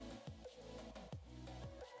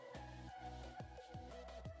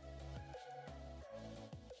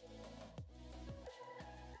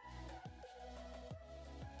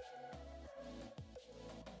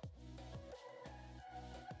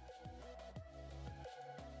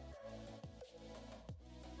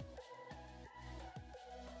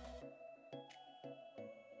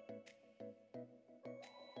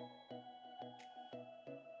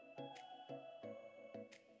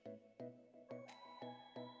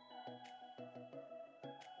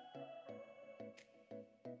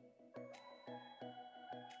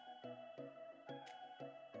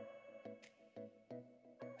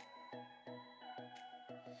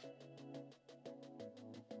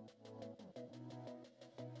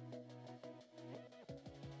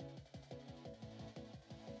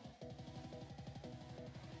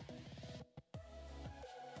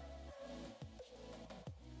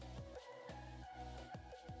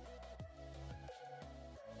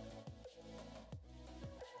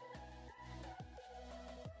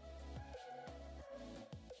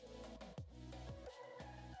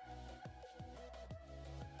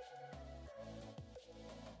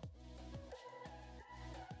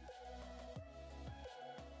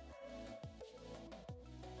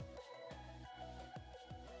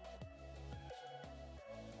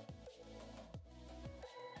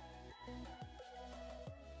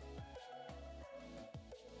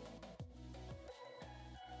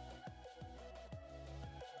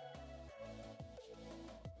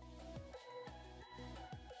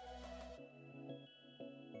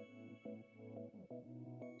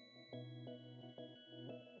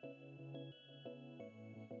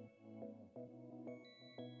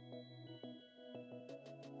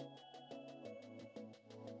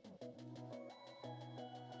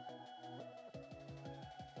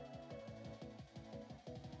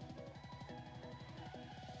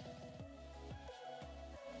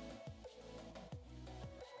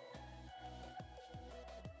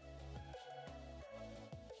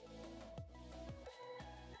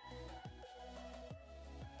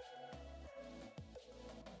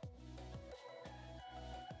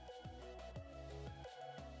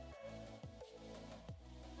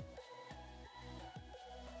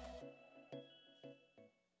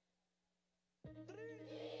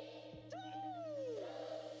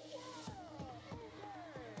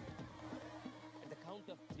At the count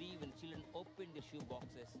of 3, when children open the shoe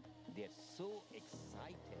boxes, they're so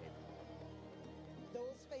excited.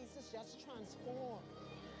 Those faces just transform.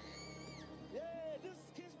 Yeah, these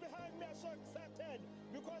kids behind me are so excited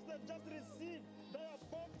because they've just received their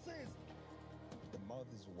boxes. The mouth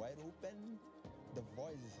is wide open, the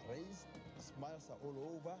voice is raised, smiles are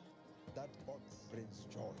all over. That box brings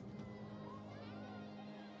joy.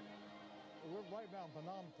 We're right now in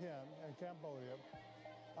Phnom Penh in Cambodia.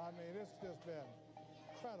 I mean, it's just been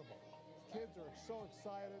incredible. Kids are so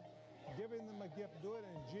excited, giving them a gift, do it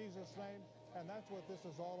in Jesus' name, and that's what this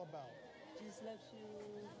is all about. Jesus loves you.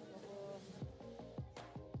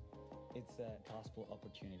 It's a gospel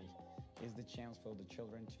opportunity. It's the chance for the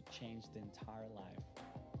children to change the entire life.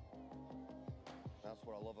 That's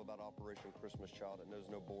what I love about Operation Christmas Child. It knows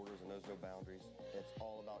no borders, it knows no boundaries. It's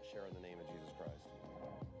all about sharing the name of Jesus Christ.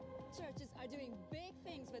 Churches are doing big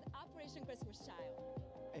things with Operation Christmas Child.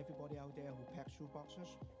 Everybody out there who packs shoe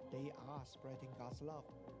boxes, they are spreading God's love.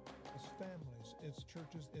 It's families, it's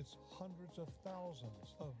churches, it's hundreds of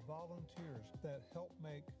thousands of volunteers that help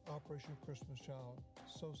make Operation Christmas Child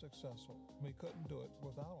so successful. We couldn't do it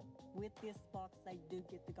without them. With this box, they do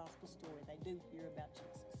get the gospel story. They do hear about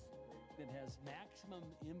Jesus. It has maximum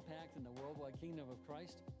impact in the worldwide kingdom of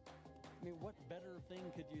Christ. I mean, what better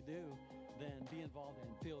thing could you do than be involved in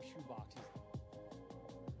fill shoe boxes?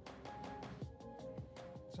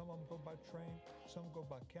 Some of them go by train, some go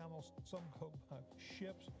by camels, some go by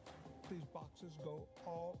ships. These boxes go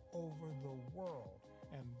all over the world,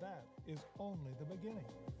 and that is only the beginning.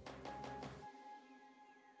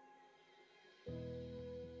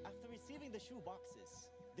 After receiving the shoe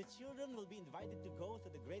boxes, the children will be invited to go to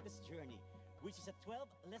the greatest journey, which is a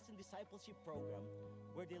 12-lesson discipleship program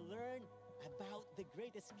where they learn about the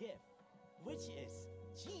greatest gift, which is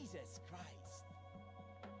Jesus Christ.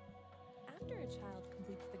 After a child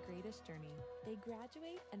completes the greatest journey, they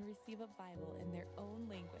graduate and receive a Bible in their own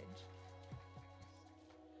language.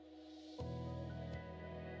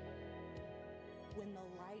 When the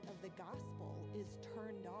light of the gospel is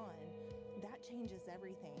turned on, that changes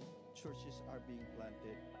everything. Churches are being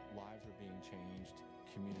planted, lives are being changed,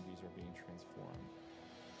 communities are being transformed.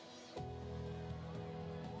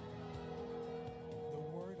 The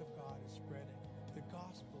word of God is spreading. The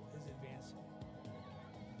gospel is advancing.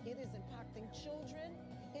 It is impacting children.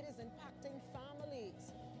 It is impacting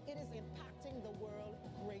families. It is impacting the world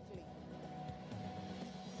greatly.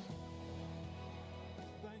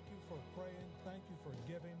 Thank you for praying. Thank you for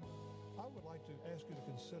giving. I would like to ask you to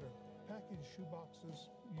consider packing shoe boxes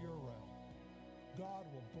year-round. God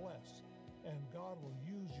will bless, and God will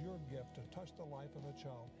use your gift to touch the life of a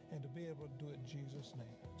child and to be able to do it in Jesus'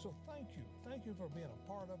 name. So thank you. Thank you for being a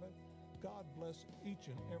part of it. God bless each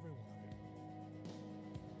and every one of you.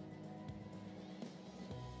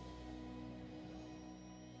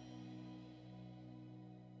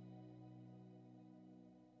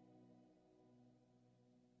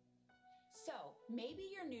 So, maybe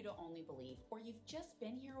you're new to Only Believe, or you've just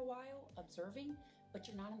been here a while observing, but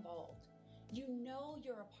you're not involved. You know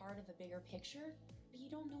you're a part of a bigger picture, but you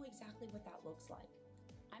don't know exactly what that looks like.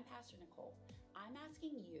 I'm Pastor Nicole. I'm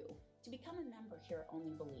asking you to become a member here at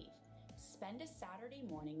Only Believe. Spend a Saturday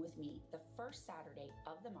morning with me, the first Saturday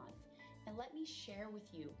of the month, and let me share with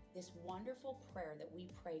you this wonderful prayer that we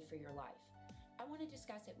pray for your life. I want to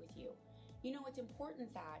discuss it with you. You know, it's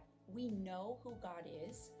important that we know who God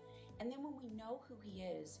is, and then when we know who He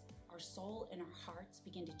is, our soul and our hearts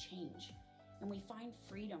begin to change. And we find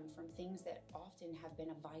freedom from things that often have been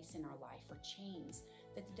a vice in our life or chains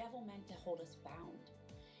that the devil meant to hold us bound.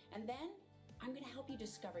 And then I'm going to help you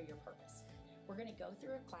discover your purpose. We're going to go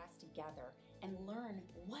through a class together and learn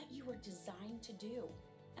what you were designed to do.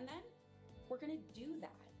 And then we're going to do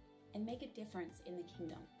that and make a difference in the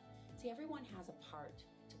kingdom. See, everyone has a part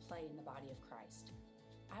to play in the body of Christ.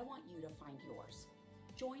 I want you to find yours.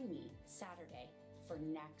 Join me Saturday for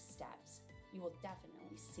Next Steps. You will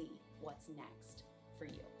definitely see what's next for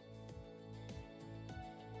you.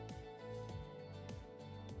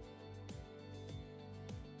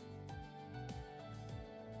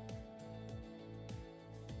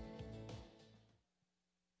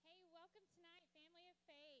 Hey, welcome tonight, Family of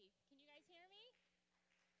Faith. Can you guys hear me?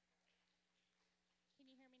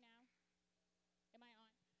 Can you hear me now? Am I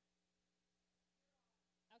on?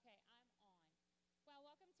 Okay, I'm on. Well,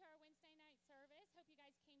 welcome to our Wednesday night service. Hope you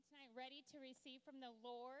guys came tonight ready to receive from the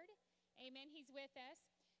Lord. Amen. He's with us.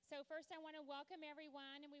 So first I want to welcome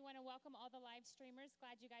everyone, and we want to welcome all the live streamers.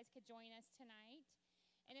 Glad you guys could join us tonight.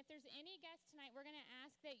 And if there's any guests tonight, we're going to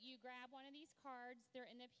ask that you grab one of these cards. They're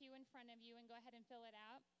in the pew in front of you, and go ahead and fill it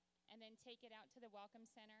out, and then take it out to the Welcome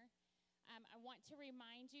Center. I want to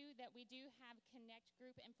remind you that we do have Connect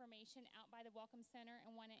group information out by the Welcome Center,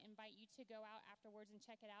 and want to invite you to go out afterwards and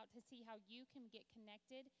check it out to see how you can get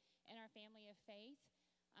connected in our family of faith.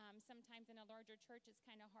 Sometimes in a larger church, it's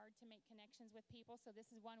kind of hard to make connections with people, so this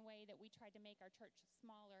is one way that we tried to make our church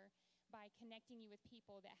smaller by connecting you with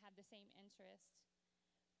people that have the same interests.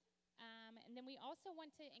 And then we also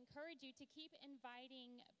want to encourage you to keep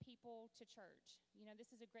inviting people to church. You know,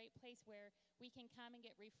 this is a great place where we can come and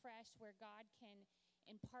get refreshed, where God can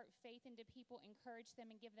impart faith into people, encourage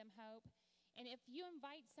them, and give them hope. And if you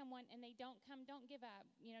invite someone and they don't come, don't give up.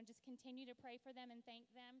 You know, just continue to pray for them and thank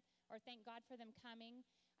them, or thank God for them coming.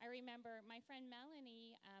 I remember my friend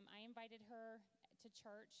Melanie, I invited her to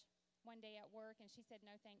church one day at work, and she said,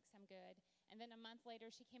 no, thanks, I'm good. And then a month later,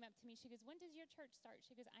 she came up to me. She goes, when does your church start?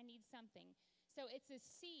 She goes, I need something. So it's a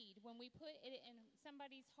seed. When we put it in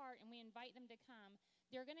somebody's heart and we invite them to come,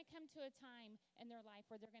 they're going to come to a time in their life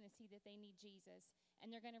where they're going to see that they need Jesus, and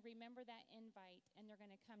they're going to remember that invite, and they're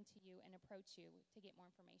going to come to you and approach you to get more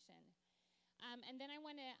information. And then I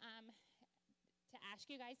want to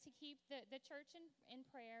ask you guys to keep the church in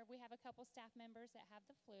prayer. We have a couple staff members that have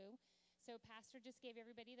the flu. So Pastor just gave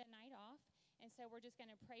everybody the night off, and so we're just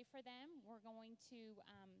going to pray for them. We're going to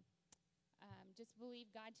just believe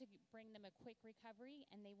God to bring them a quick recovery,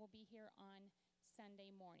 and they will be here on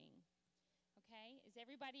Sunday morning. Okay? Is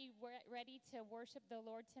everybody ready to worship the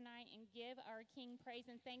Lord tonight and give our King praise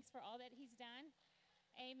and thanks for all that He's done?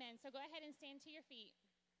 Amen. So go ahead and stand to your feet.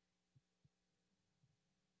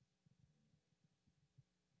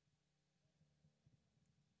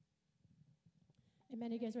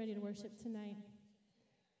 Amen. You guys ready to worship tonight?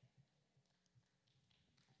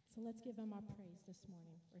 So let's give Him our praise this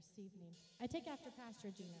morning, or this evening. I take after Pastor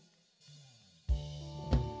Gina.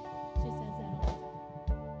 She says that all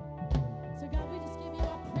the time. So God, we just give you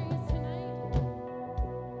our praise tonight.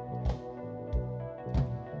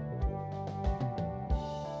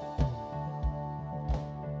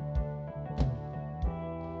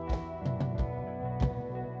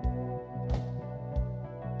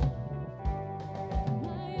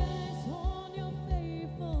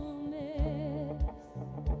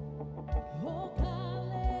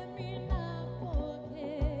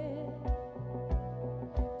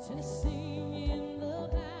 To see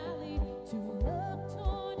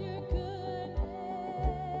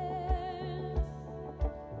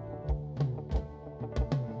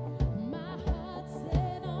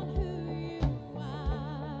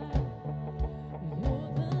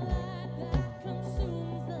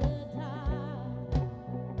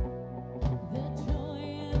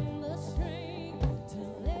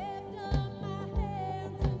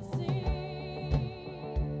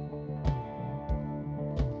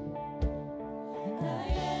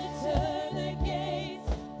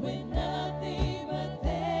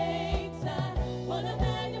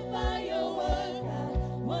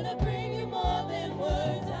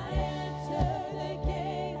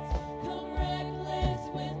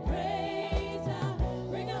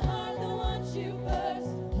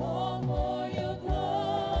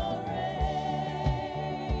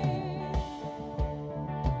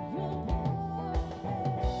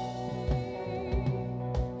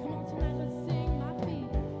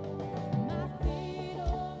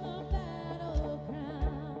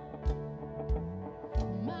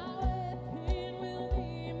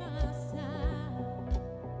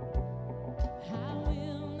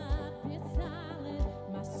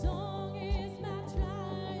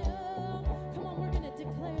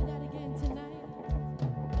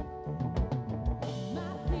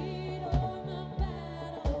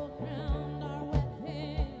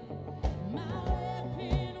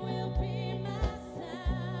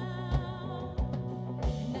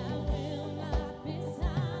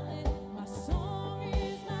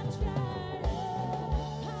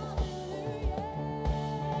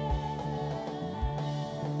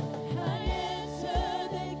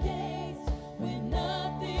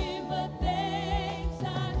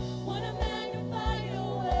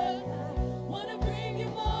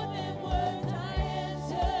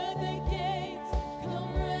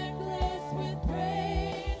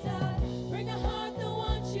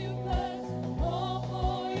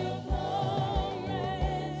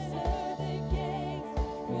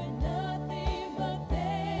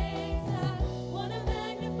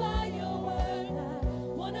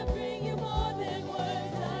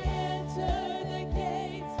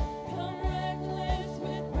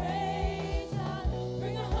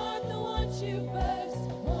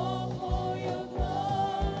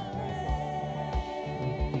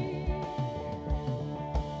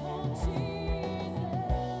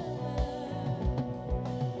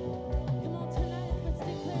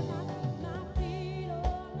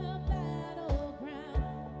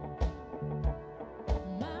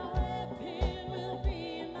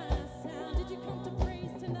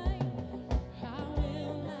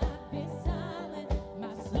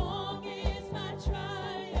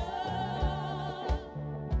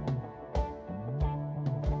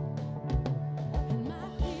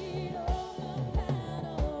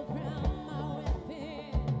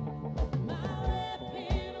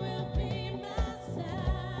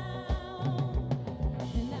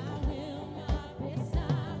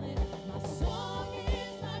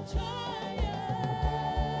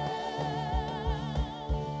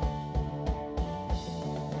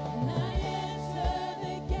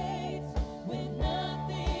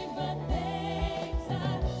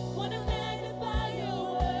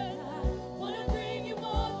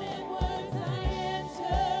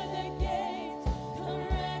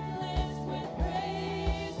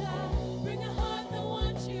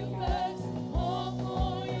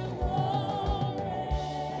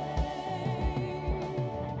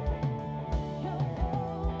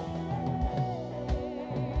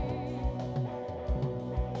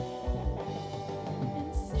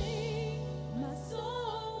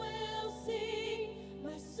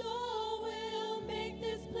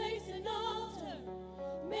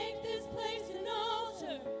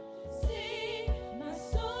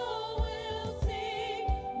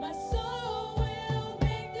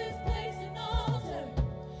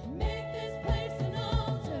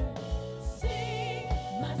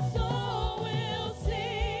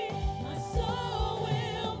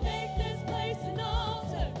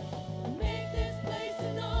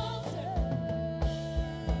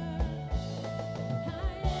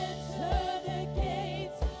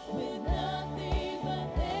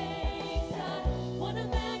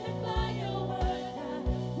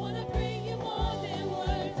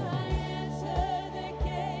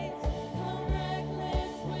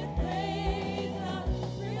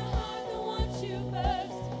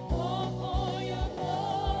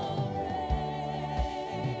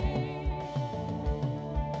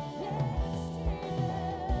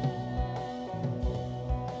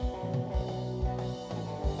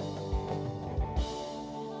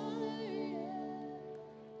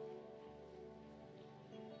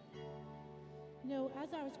know, as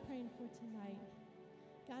I was praying for tonight,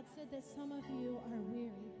 God said that some of you are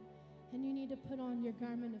weary and you need to put on your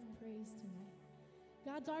garment of praise tonight.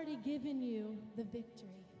 God's already given you the victory.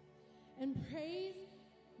 And praise,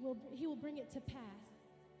 He will bring it to pass.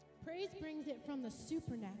 Praise brings it from the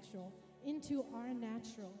supernatural into our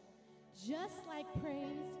natural. Just like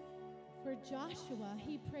praise for Joshua,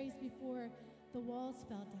 he praised before the walls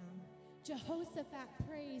fell down. Jehoshaphat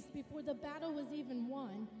praised before the battle was even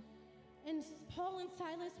won. And Paul and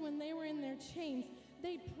Silas, when they were in their chains,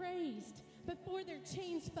 they praised before their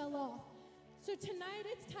chains fell off. So tonight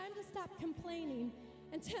it's time to stop complaining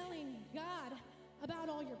and telling God about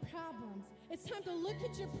all your problems. It's time to look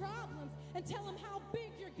at your problems and tell him how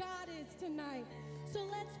big your God is tonight. So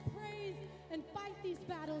let's praise and fight these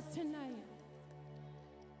battles tonight.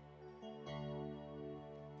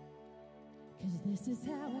 Because this is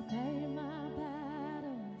how I fight my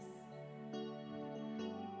battles.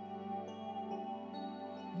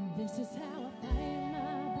 And this is how I fight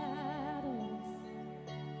my battles.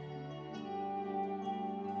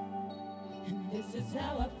 And this is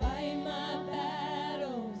how I fight my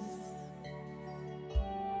battles.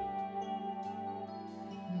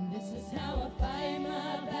 And this is how I fight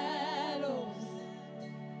my battles.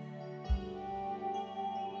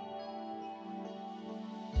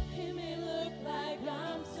 It may look like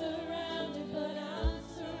I'm surrounded, but I'm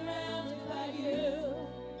surrounded by you.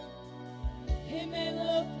 It may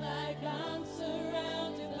look like I'm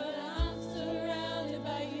surrounded, but I'm surrounded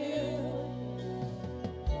by you.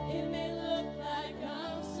 It may look like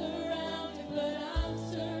I'm surrounded, but I'm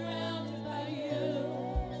surrounded by you.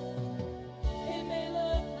 It may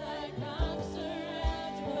look like I'm surrounded.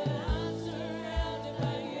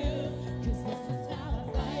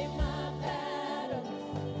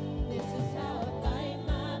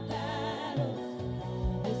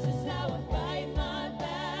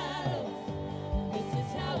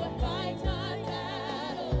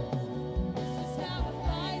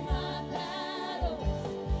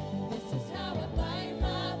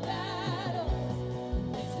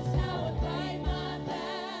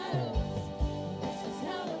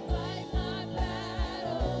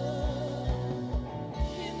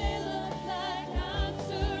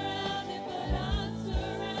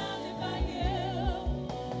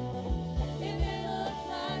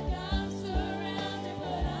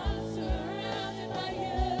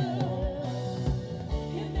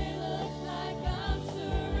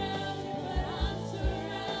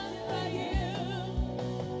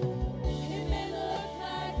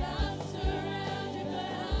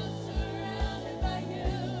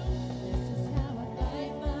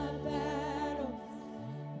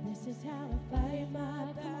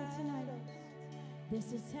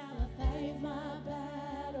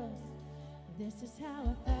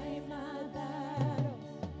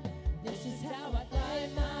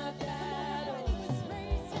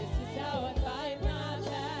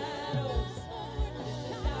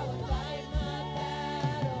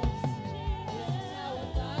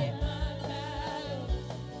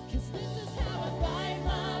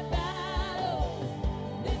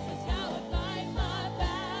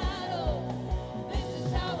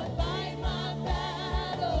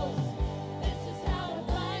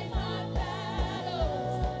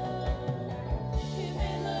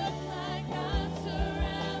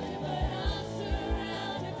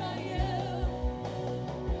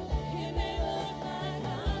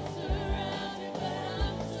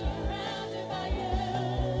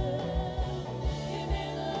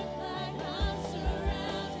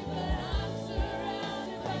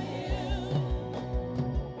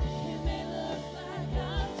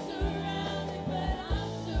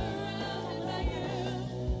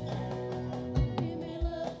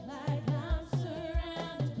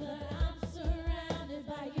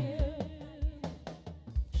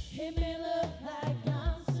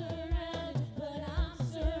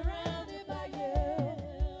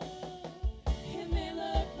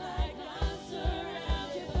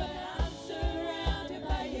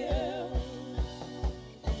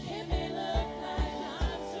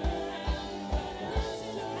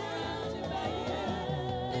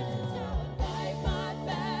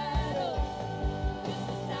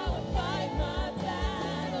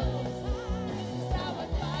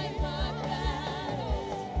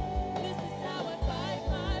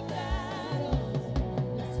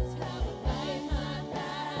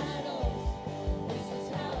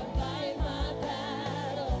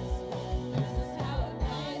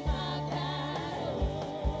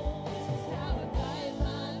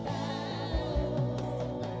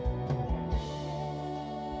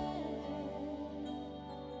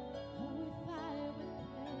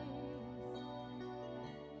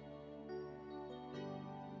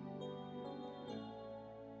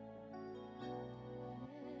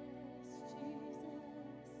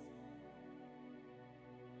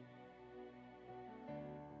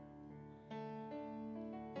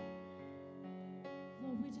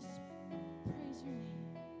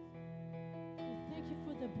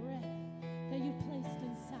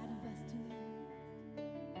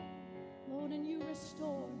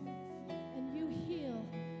 restore and you heal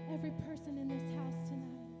every person in this house tonight.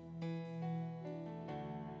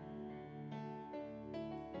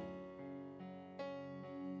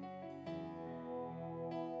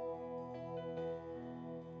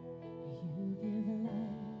 You give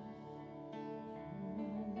life, you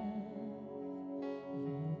are love,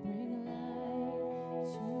 you bring light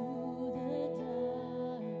to the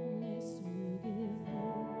darkness, you give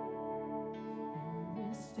hope, you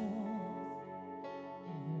restore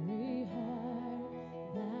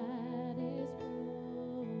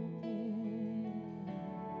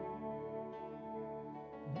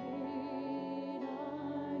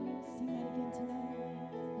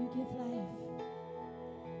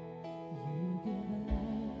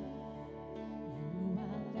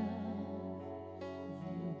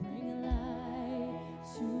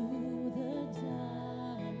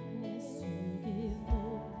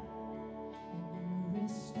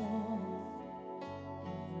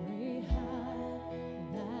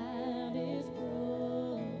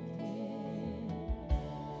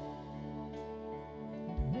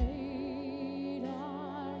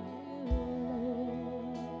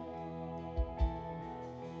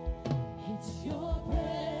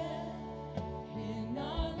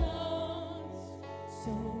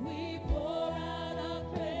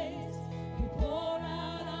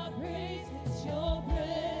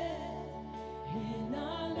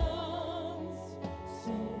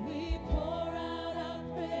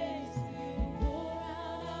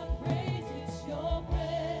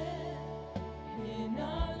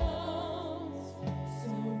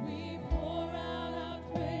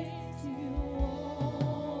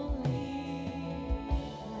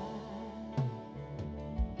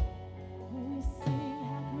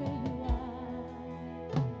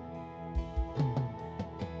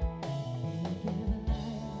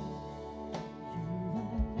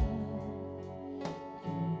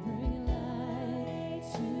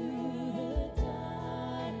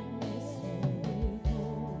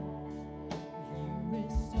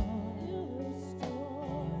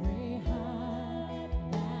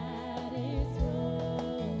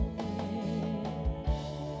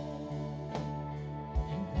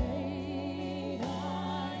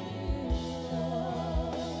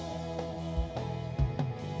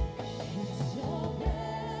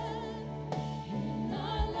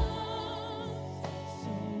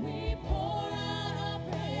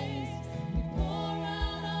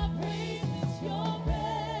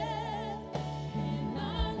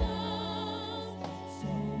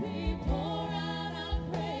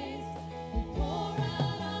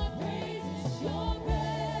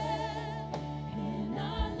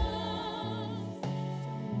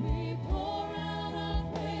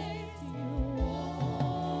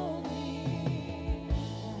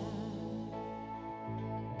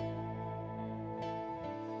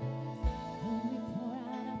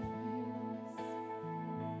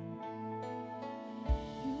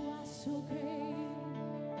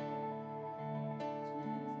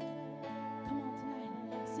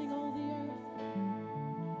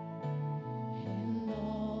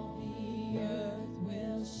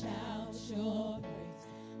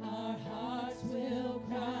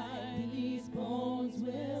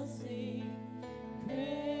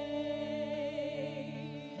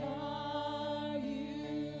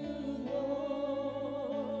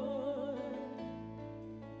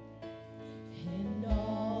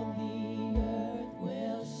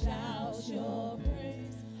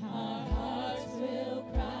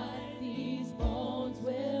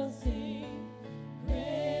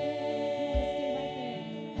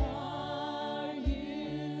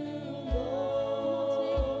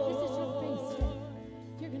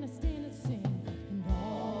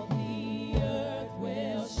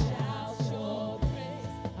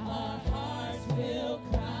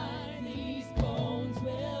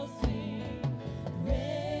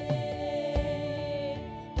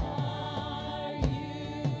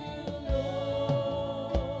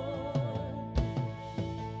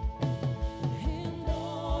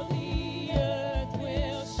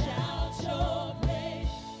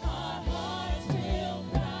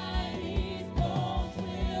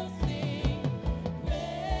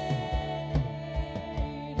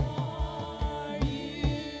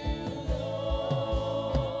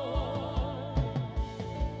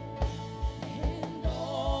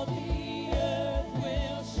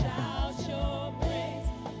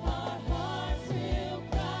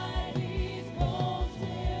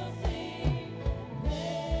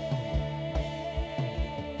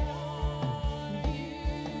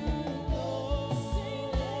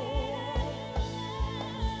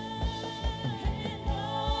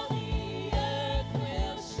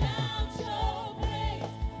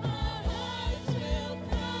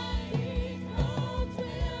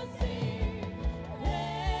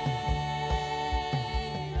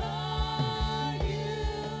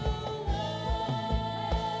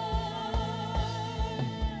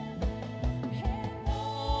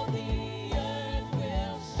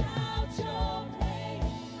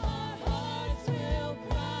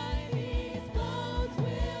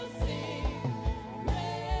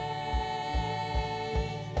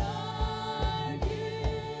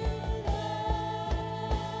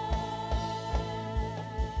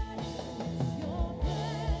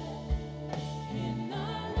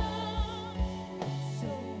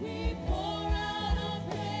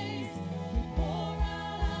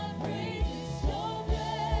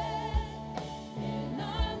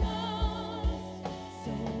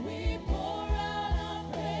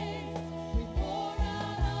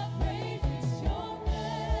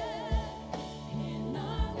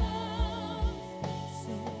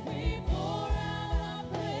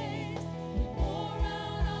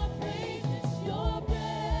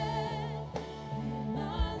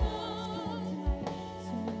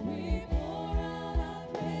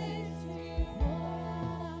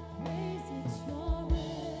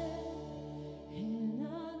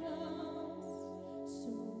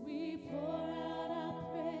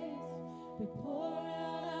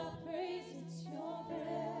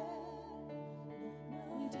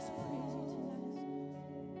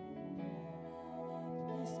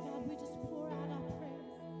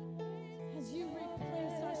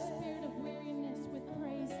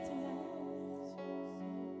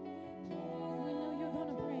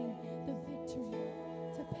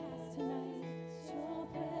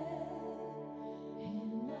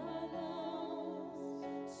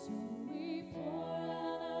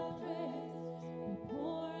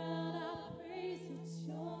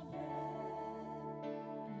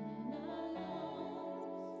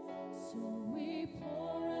So we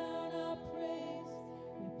pour out our praise.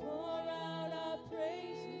 We pour out our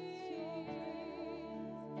praise to you.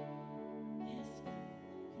 Yes,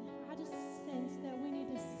 I just sense that we need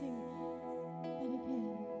to sing that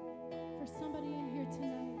again. For somebody in here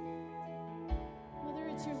tonight, whether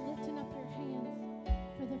it's you're lifting up your hands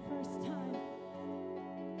for the first time,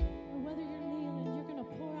 or whether you're kneeling, you're going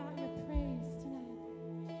to pour out your praise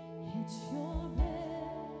tonight. It's your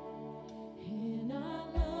breath in our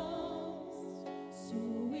lungs, so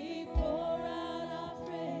we pour out our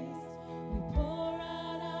praise. We pour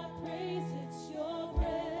out our praise. It's your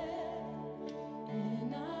breath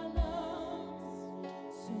in our lungs,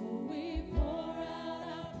 so we pour out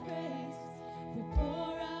our praise. We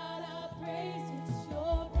pour out our praise. It's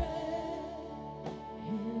your breath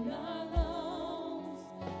in our lungs,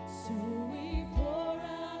 so we pour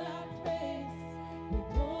out our praise. We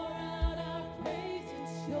pour out our praise.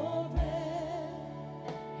 It's your breath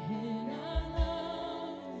in our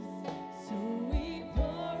lungs, so we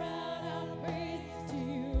pour out our praise to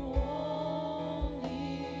you only,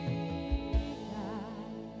 God.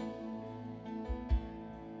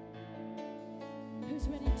 Who's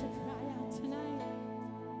ready to cry out tonight?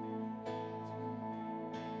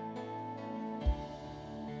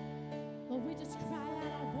 Lord, we just cry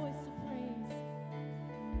out our voice of praise.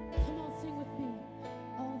 Come on, sing with me.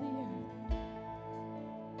 All the earth.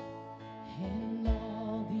 And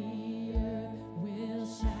all the earth will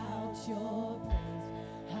shout your praise.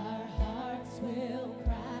 Our hearts will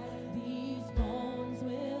cry. These bones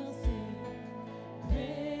will sing.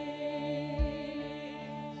 Great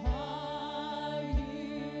are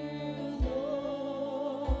you,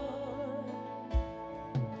 Lord.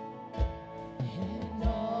 And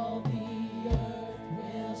all the earth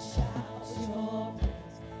will shout your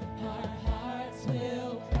praise. Our hearts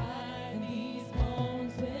will cry, and these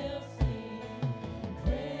bones will sing.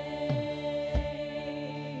 Great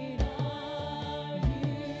are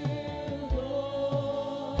you,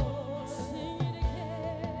 Lord. Sing it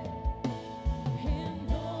again. And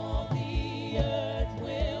all the earth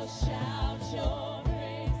will shout your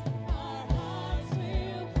praise. Our hearts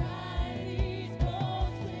will cry, these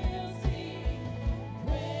bones will sing.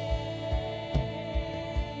 Great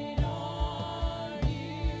are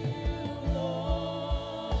you,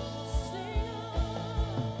 Lord. Sing on.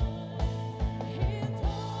 And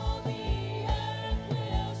all the earth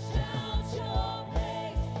will shout your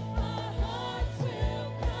praise. Our hearts will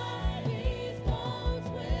cry, these bones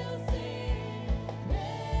will sing.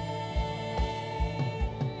 Great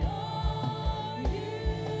are you,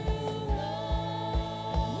 Lord.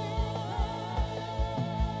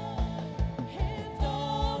 And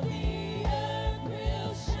all the earth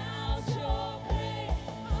will shout your praise.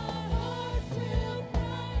 Our hearts will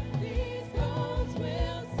cry, these bones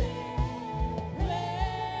will sing. Great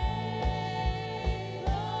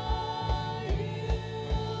are you,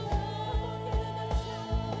 Lord.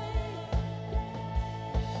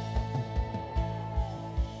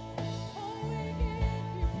 We give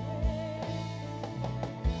you praise.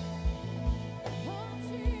 Oh,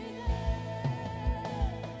 Jesus,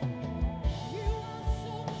 you are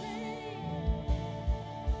so great.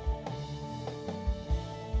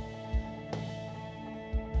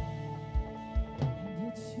 And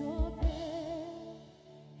it's your breath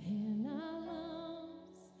in our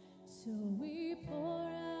lungs, so we pour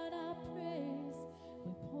out our praise.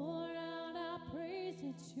 We pour out our praise.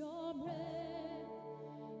 It's your breath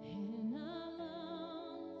in our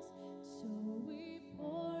lungs, so we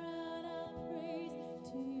pour out our praise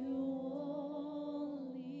to you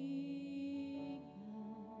only,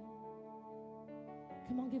 God.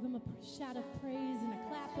 Come on, give him a shout of praise and a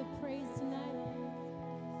clap of praise tonight.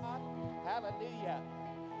 Hallelujah.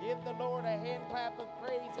 Give the Lord a hand clap of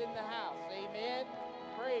praise in the house. Amen.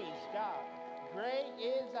 Praise God. Great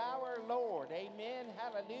is our Lord. Amen.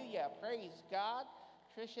 Hallelujah. Praise God.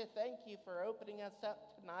 Tricia, thank you for opening us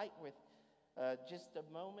up tonight with just a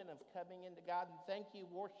moment of coming into God. And thank you,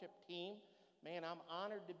 worship team. Man, I'm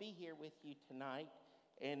honored to be here with you tonight.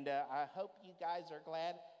 And I hope you guys are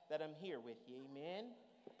glad that I'm here with you. Amen.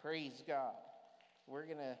 Praise God. We're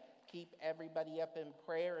going to keep everybody up in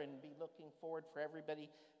prayer and be looking forward for everybody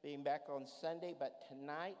being back on Sunday. But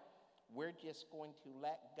tonight, we're just going to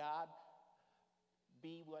let God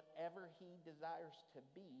be whatever he desires to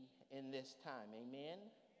be in this time. Amen?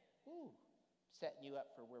 Ooh, setting you up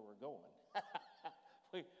for where we're going.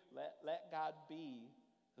 let God be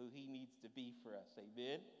who he needs to be for us.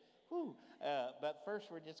 Amen? Whew. But first,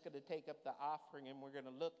 we're just going to take up the offering, and we're going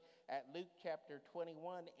to look at Luke chapter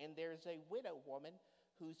 21. And there's a widow woman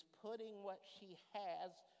who's putting what she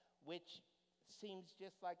has, which seems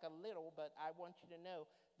just like a little, but I want you to know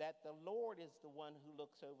that the Lord is the one who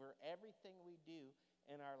looks over everything we do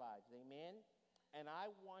in our lives. Amen? And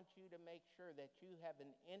I want you to make sure that you have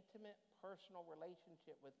an intimate, personal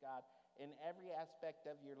relationship with God in every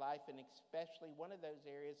aspect of your life, and especially one of those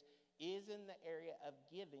areas is in the area of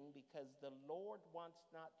giving, because the Lord wants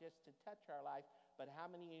not just to touch our life, but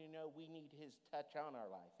how many of you know we need his touch on our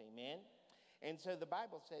life? Amen? And so the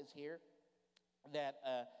Bible says here that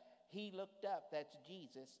he looked up, that's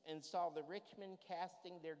Jesus, and saw the rich men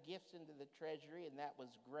casting their gifts into the treasury, and that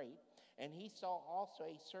was great. And he saw also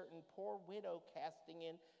a certain poor widow casting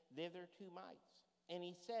in thither 2 mites. And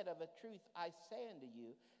he said, of a truth I say unto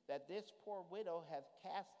you, that this poor widow hath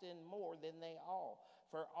cast in more than they all.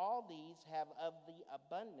 For all these have of the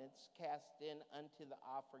abundance cast in unto the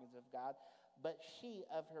offerings of God, but she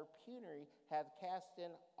of her penury hath cast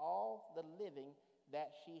in all the living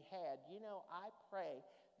that she had. You know, I pray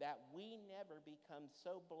that we never become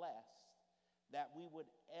so blessed that we would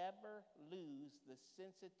ever lose the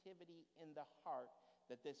sensitivity in the heart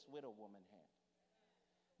that this widow woman had.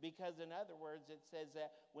 Because in other words, it says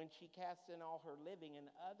that when she cast in all her living, in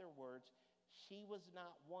other words, she was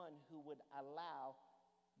not one who would allow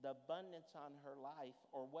the abundance on her life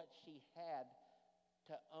or what she had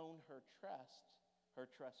to own her trust. Her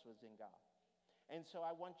trust was in God. And so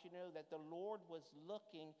I want you to know that the Lord was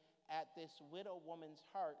looking at this widow woman's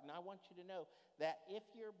heart. And I want you to know that if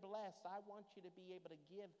you're blessed, I want you to be able to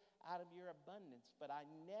give out of your abundance. But I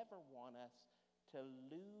never want us to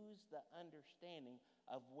lose the understanding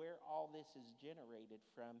of where all this is generated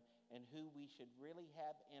from and who we should really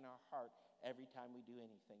have in our heart every time we do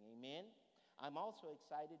anything. Amen? I'm also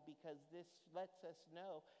excited because this lets us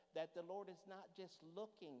know that the Lord is not just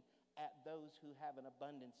looking at those who have an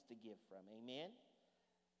abundance to give from. Amen?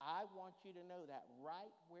 I want you to know that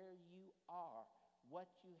right where you are, what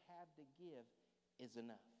you have to give is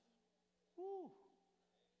enough. Woo.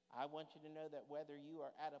 I want you to know that whether you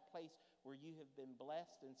are at a place where you have been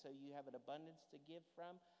blessed and so you have an abundance to give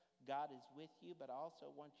from, God is with you. But I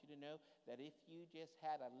also want you to know that if you just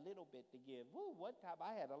had a little bit to give, one time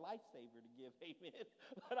I had a lifesaver to give, amen.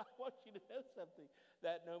 But I want you to know something,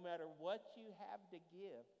 that no matter what you have to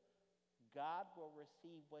give, God will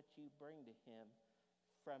receive what you bring to him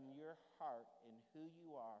from your heart and who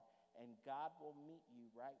you are, and God will meet you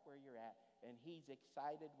right where you're at. And he's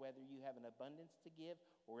excited whether you have an abundance to give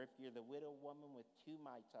or if you're the widow woman with 2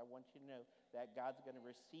 mites. I want you to know that God's going to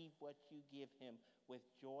receive what you give him with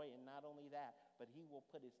joy. And not only that, but he will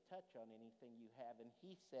put his touch on anything you have. And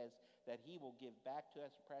he says that he will give back to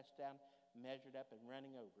us, pressed down, measured up, and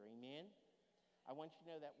running over. Amen? I want you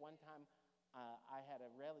to know that one time I had a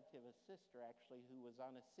relative, a sister actually, who was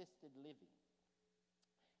on assisted living.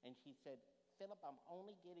 And she said, Philip, I'm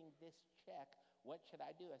only getting this check. What should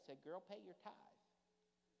I do? I said, girl, pay your tithe.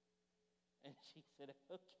 And she said,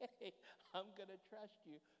 okay, I'm going to trust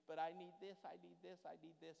you, but I need this, I need this, I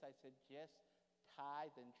need this. I said, just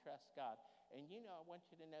tithe and trust God. And you know, I want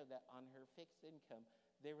you to know that on her fixed income,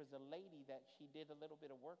 there was a lady that she did a little bit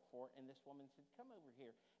of work for, and this woman said, come over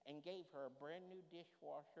here, and gave her a brand new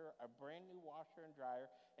dishwasher, a brand new washer and dryer,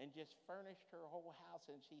 and just furnished her whole house.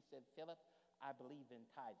 And she said, Philip, I believe in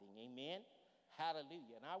tithing. Amen?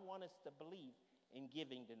 Hallelujah. And I want us to believe in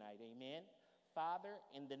giving tonight. Amen? Father,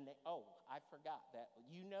 in the name, I forgot that.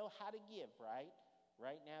 You know how to give, right?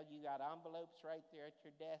 Right now you got envelopes right there at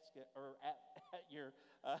your desk or at your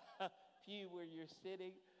pew where you're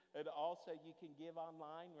sitting. And also you can give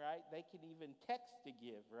online, right? They can even text to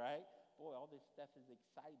give, right? Boy, all this stuff is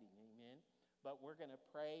exciting. Amen? But we're going to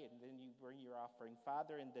pray, and then you bring your offering.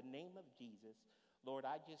 Father, in the name of Jesus, Lord,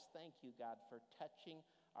 I just thank you, God, for touching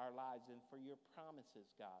our lives and for your promises,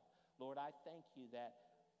 God. Lord, I thank you that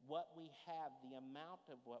what we have, the amount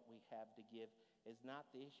of what we have to give is not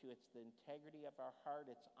the issue. It's the integrity of our heart.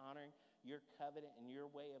 It's honoring your covenant and your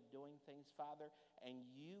way of doing things, Father, and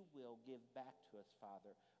you will give back to us,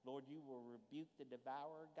 Father. Lord, you will rebuke the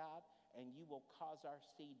devourer, God, and you will cause our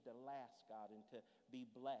seed to last, God, and to be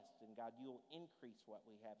blessed. And God, you will increase what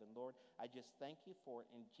we have. And Lord, I just thank you for it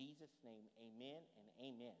in Jesus' name. Amen and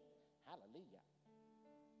amen. Hallelujah.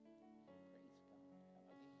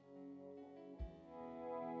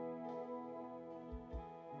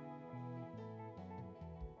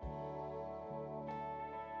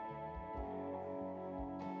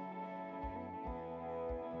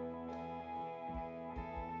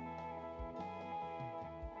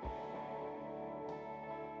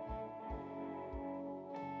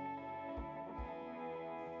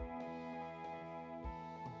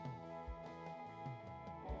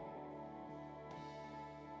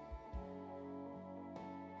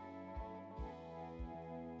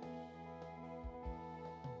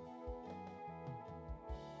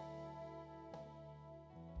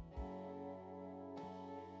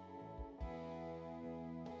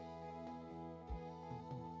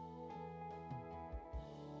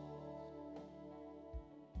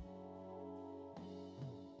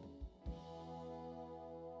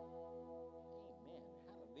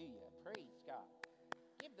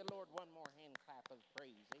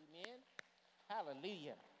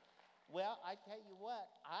 Hallelujah. Well, I tell you what,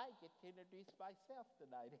 I get to introduce myself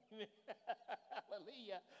tonight.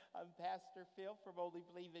 Hallelujah. I'm Pastor Phil from Only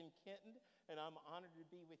Believe in Kenton, and I'm honored to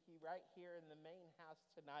be with you right here in the main house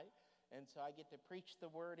tonight. And so I get to preach the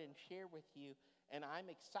word and share with you, and I'm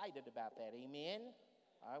excited about that. Amen?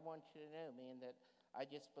 I want you to know, man, that I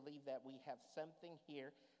just believe that we have something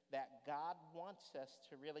here that God wants us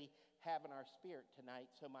to really have in our spirit tonight.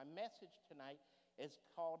 So my message tonight is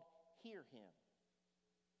called Hear Him.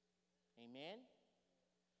 Amen?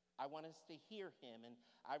 I want us to hear him. And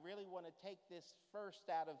I really want to take this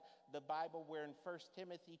first out of the Bible where in 1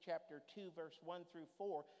 Timothy chapter 2, verse 1 through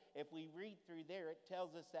 4, if we read through there, it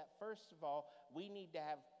tells us that first of all, we need to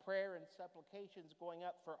have prayer and supplications going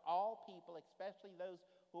up for all people, especially those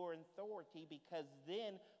who are in authority, because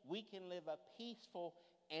then we can live a peaceful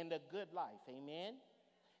and a good life. Amen?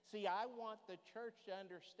 See, I want the church to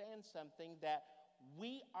understand something, that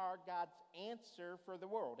we are God's answer for the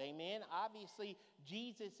world. Amen? Obviously,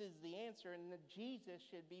 Jesus is the answer, and Jesus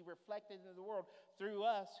should be reflected in the world through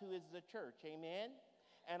us, who is the church. Amen?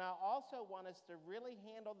 And I also want us to really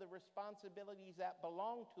handle the responsibilities that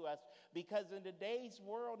belong to us, because in today's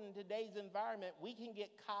world and today's environment, we can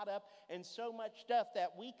get caught up in so much stuff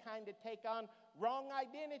that we kind of take on wrong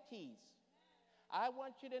identities. I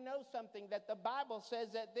want you to know something, that the Bible says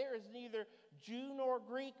that there is neither Jew nor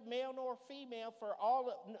Greek, male nor female, for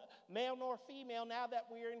all male nor female, now that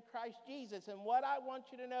we are in Christ Jesus. And what I want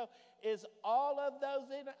you to know is all of those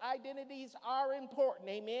identities are important.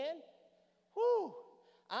 Amen? Whew.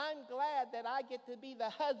 I'm glad that I get to be the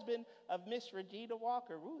husband of Miss Regina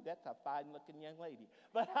Walker. Ooh, that's a fine-looking young lady.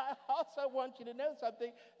 But I also want you to know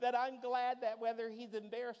something, that I'm glad that whether he's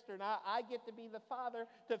embarrassed or not, I get to be the father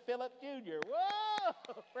to Philip Jr.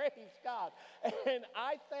 Whoa! Praise God. And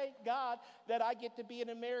I thank God that I get to be an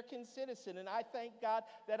American citizen, and I thank God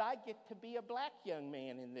that I get to be a black young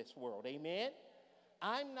man in this world. Amen?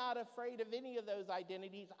 I'm not afraid of any of those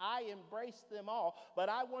identities. I embrace them all. But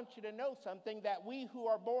I want you to know something, that we who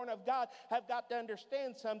are born of God have got to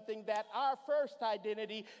understand something, that our first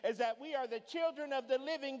identity is that we are the children of the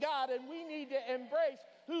living God, and we need to embrace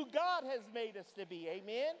who God has made us to be.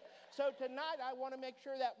 Amen? So tonight I want to make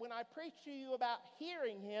sure that when I preach to you about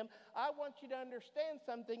hearing him, I want you to understand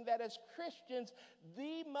something, that as Christians,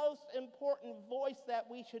 the most important voice that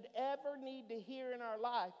we should ever need to hear in our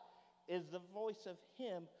life is the voice of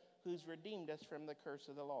him who's redeemed us from the curse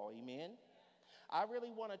of the law. Amen? I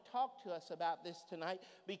really want to talk to us about this tonight,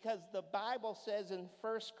 because the Bible says in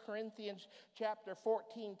 1 Corinthians chapter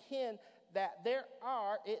 14:10 that there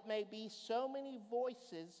are, it may be, so many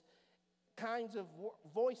voices, kinds of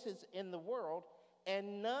voices in the world,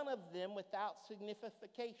 and none of them without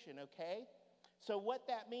signification, okay? So what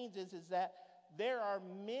that means is that there are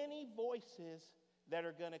many voices that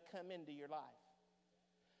are going to come into your life.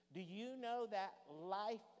 Do you know that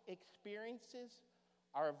life experiences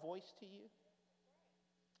are a voice to you?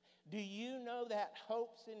 Do you know that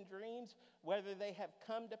hopes and dreams, whether they have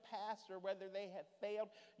come to pass or whether they have failed,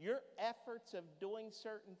 your efforts of doing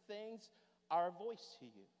certain things are a voice to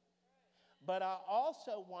you? But I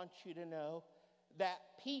also want you to know that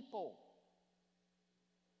people,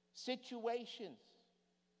 situations,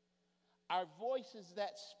 are voices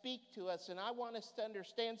that speak to us. And I want us to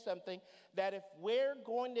understand something, that if we're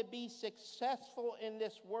going to be successful in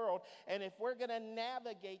this world, and if we're going to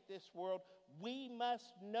navigate this world, we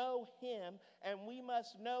must know him, and we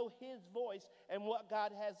must know his voice and what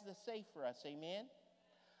God has to say for us. Amen?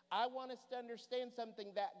 I want us to understand something,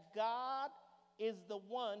 that God is the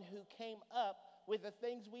one who came up with the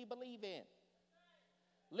things we believe in.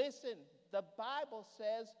 Listen, the Bible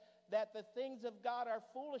says that the things of God are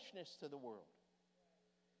foolishness to the world.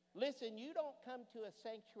 Listen, you don't come to a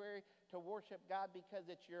sanctuary to worship God because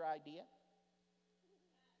it's your idea.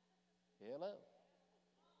 Hello.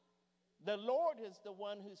 The Lord is the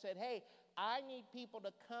one who said, hey, I need people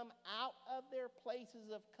to come out of their places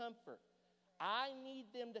of comfort. I need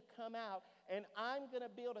them to come out, and I'm going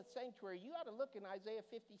to build a sanctuary. You ought to look in Isaiah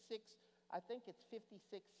 56, I think it's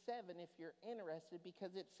 56:7 if you're interested,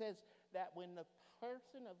 because it says that when the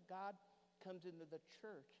person of God comes into the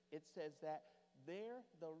church, it says that there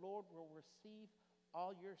the Lord will receive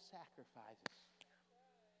all your sacrifices,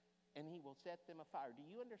 and he will set them afire. Do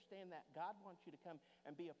you understand that God wants you to come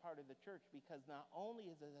and be a part of the church, because not only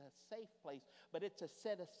is it a safe place, but it's a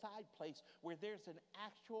set-aside place where there's an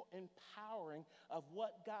actual empowering of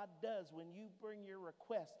what God does when you bring your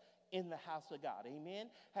request in the house of God. Amen?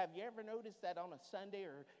 Have you ever noticed that on a Sunday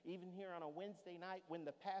or even here on a Wednesday night when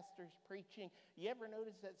the pastor's preaching, you ever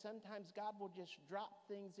notice that sometimes God will just drop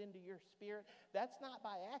things into your spirit? That's not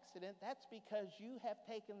by accident. That's because you have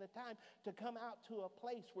taken the time to come out to a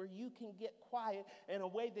place where you can get quiet in a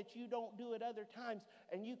way that you don't do at other times,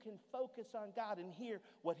 and you can focus on God and hear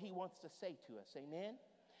what he wants to say to us. Amen?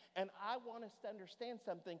 And I want us to understand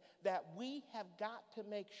something, that we have got to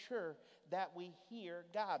make sure that we hear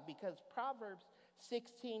God, because Proverbs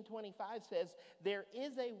 16:25 says, there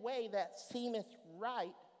is a way that seemeth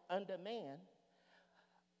right unto man,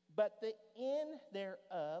 but the end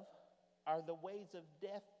thereof are the ways of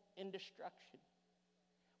death and destruction.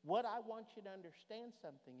 What I want you to understand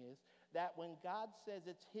something is that when God says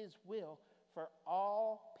it's his will for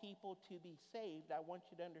all people to be saved, I want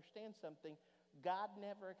you to understand something. God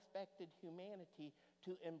never expected humanity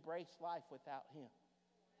to embrace life without him.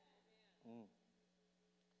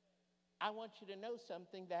 I want you to know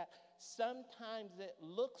something, that sometimes it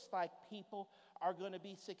looks like people are going to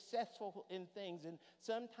be successful in things, and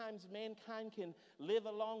sometimes mankind can live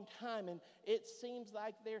a long time and it seems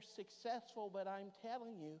like they're successful, but I'm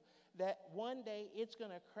telling you that one day it's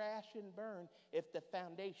going to crash and burn if the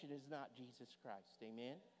foundation is not Jesus Christ.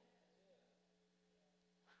 Amen?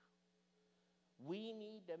 We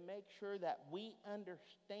need to make sure that we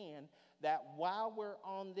understand that while we're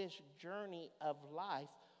on this journey of life,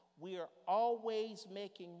 we are always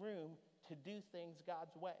making room to do things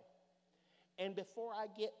God's way. And before I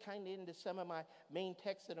get kind of into some of my main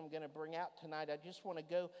texts that I'm going to bring out tonight, I just want to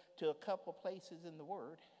go to a couple places in the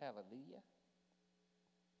Word. Hallelujah.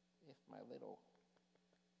 If my little,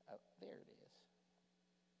 there it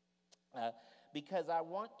is. Because I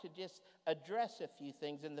want to just address a few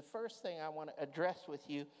things. And the first thing I want to address with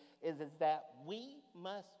you is that we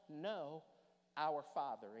must know our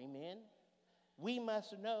Father. Amen? We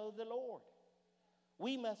must know the Lord.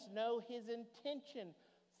 We must know his intention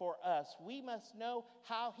for us. We must know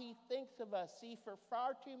how he thinks of us. See, for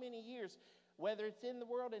far too many years, whether it's in the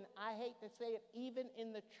world, and I hate to say it, even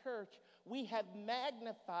in the church, we have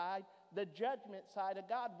magnified the judgment side of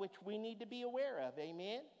God, which we need to be aware of.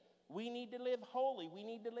 Amen? We need to live holy. We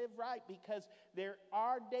need to live right, because there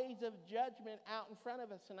are days of judgment out in front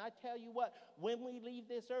of us. And I tell you what, when we leave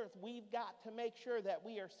this earth, we've got to make sure that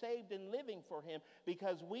we are saved and living for him,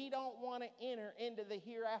 because we don't want to enter into the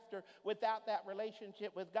hereafter without that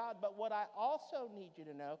relationship with God. But what I also need you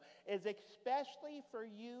to know is, especially for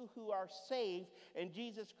you who are saved and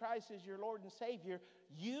Jesus Christ is your Lord and Savior,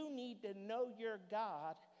 you need to know your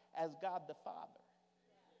God as God the Father.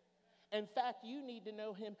 In fact, you need to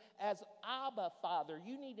know him as Abba Father.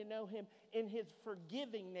 You need to know him in his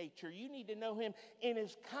forgiving nature. You need to know him in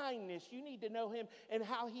his kindness. You need to know him in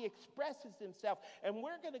how he expresses himself. And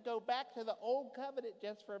we're going to go back to the Old Covenant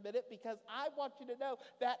just for a minute, because I want you to know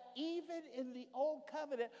that even in the Old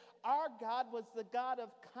Covenant, our God was the God of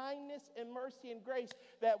kindness and mercy and grace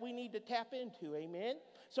that we need to tap into. Amen?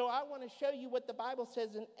 So I want to show you what the Bible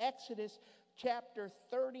says in Exodus chapter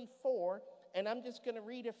 34. And I'm just going to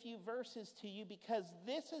read a few verses to you, because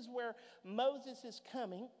this is where Moses is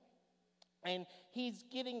coming, and he's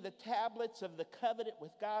getting the tablets of the covenant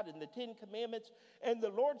with God and the 10 Commandments. And the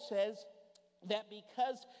Lord says that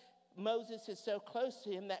because Moses is so close to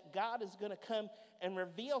him, that God is going to come and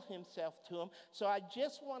reveal himself to him. So I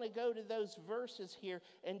just want to go to those verses here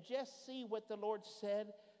and just see what the Lord said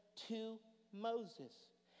to Moses.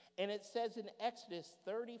 And it says in Exodus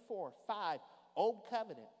 34:5, Old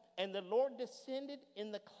Covenant. And the Lord descended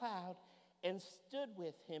in the cloud and stood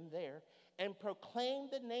with him there and proclaimed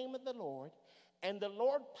the name of the Lord. And the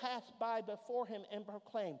Lord passed by before him and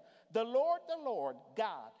proclaimed, the Lord,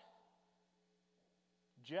 God,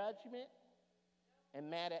 judgment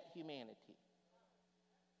and mad at humanity.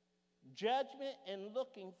 Judgment and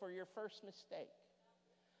looking for your first mistake.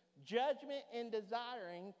 Judgment and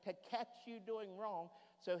desiring to catch you doing wrong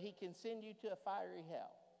so he can send you to a fiery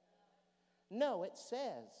hell. No, it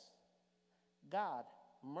says, God,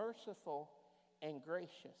 merciful and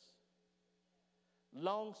gracious,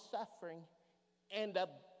 long-suffering and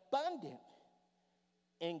abundant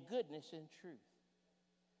in goodness and truth.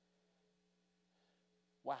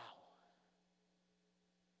 Wow.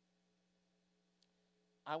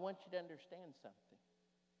 I want you to understand something.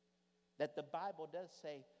 That the Bible does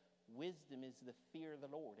say wisdom is the fear of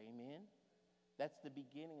the Lord. Amen? That's the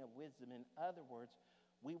beginning of wisdom. In other words,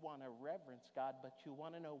 we want to reverence God, but you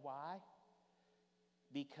want to know why?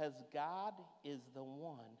 Because God is the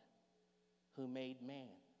one who made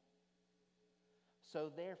man.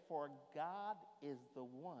 So therefore, God is the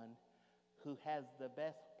one who has the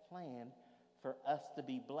best plan for us to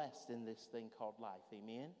be blessed in this thing called life.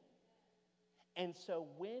 Amen? And so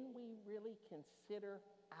when we really consider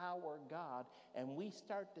our God and we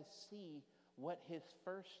start to see what his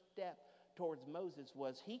first step towards Moses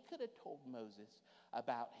was, he could have told Moses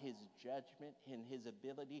about his judgment and his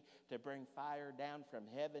ability to bring fire down from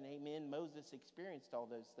heaven. Amen. Moses experienced all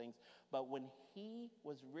those things. But when he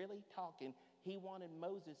was really talking, he wanted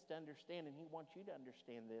Moses to understand, and he wants you to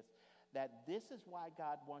understand this, that this is why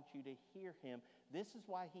God wants you to hear him. This is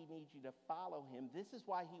why he needs you to follow him. This is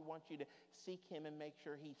why he wants you to seek him and make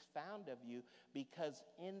sure he's found of you, because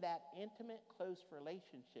in that intimate, close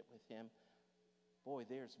relationship with him, boy,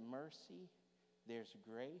 there's mercy, there's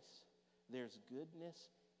grace, there's goodness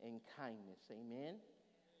and kindness. Amen?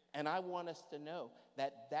 And I want us to know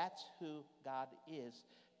that that's who God is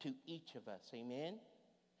to each of us. Amen?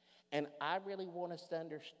 And I really want us to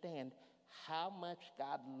understand how much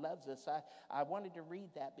God loves us. I wanted to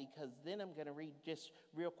read that because then I'm going to read just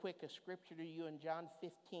real quick a scripture to you in John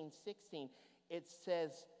 15:16. It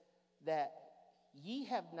says that ye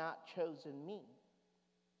have not chosen me,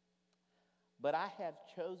 but I have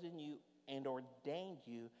chosen you and ordained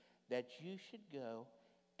you that you should go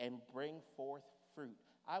and bring forth fruit.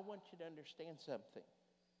 I want you to understand something.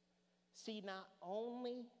 See, not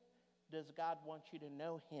only does God want you to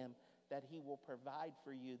know him, that he will provide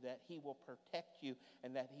for you, that he will protect you,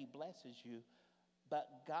 and that he blesses you, but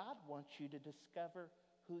God wants you to discover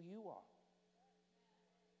who you are.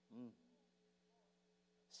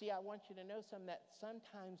 See, I want you to know something, that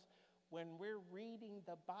sometimes when we're reading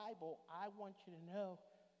the Bible, I want you to know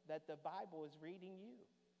that the Bible is reading you.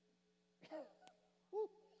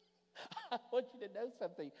 I want you to know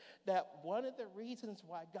something, that one of the reasons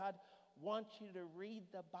why God wants you to read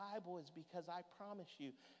the Bible is because I promise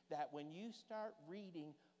you that when you start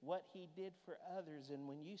reading what he did for others, and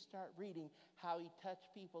when you start reading how he touched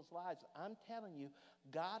people's lives, I'm telling you,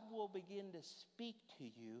 God will begin to speak to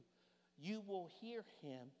you. You will hear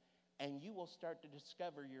him, and you will start to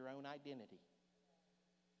discover your own identity.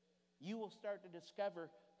 You will start to discover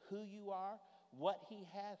who you are, what he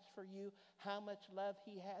has for you, how much love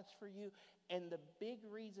he has for you. And the big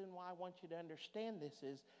reason why I want you to understand this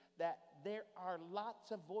is that there are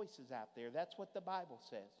lots of voices out there. That's what the Bible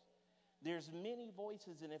says. There's many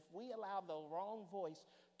voices, and if we allow the wrong voice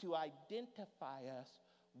to identify us,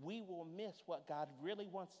 we will miss what God really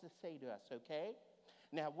wants to say to us, okay?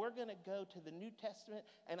 Now, we're going to go to the New Testament,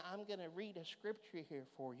 and I'm going to read a scripture here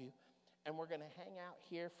for you. And we're going to hang out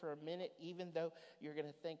here for a minute, even though you're going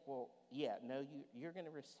to think, well, yeah, no, you're going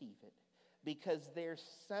to receive it. Because there's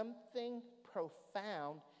something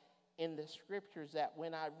profound in the scriptures that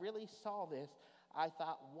when I really saw this, I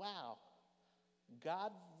thought, wow,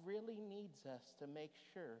 God really needs us to make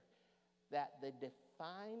sure that the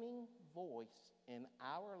defining voice in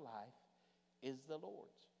our life is the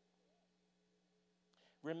Lord's.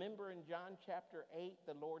 Remember in John chapter 8,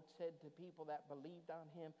 the Lord said to people that believed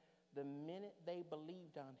on him, the minute they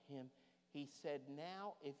believed on him, he said,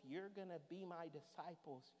 now if you're going to be my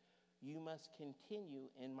disciples, you must continue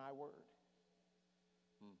in my word.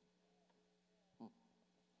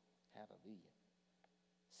 Hallelujah.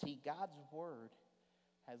 See, God's word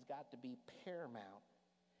has got to be paramount,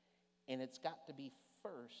 and it's got to be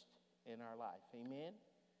first in our life. Amen?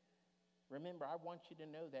 Remember, I want you to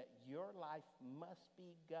know that your life must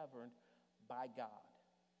be governed by God.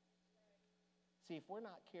 See, if we're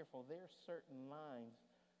not careful, there are certain lines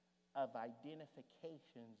of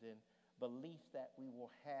identifications and beliefs that we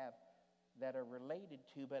will have that are related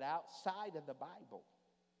to, but outside of the Bible.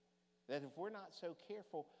 That if we're not so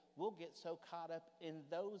careful, we'll get so caught up in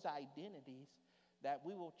those identities that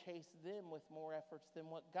we will chase them with more efforts than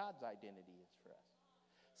what God's identity is for us.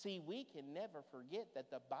 See, we can never forget that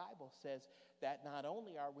the Bible says that not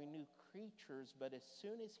only are we new creatures, but as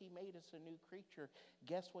soon as he made us a new creature,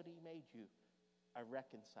 guess what he made you? A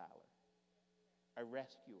reconciler, a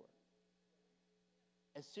rescuer.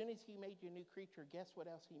 As soon as he made you a new creature, guess what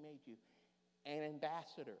else he made you? An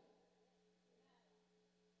ambassador.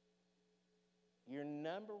 Your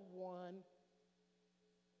number one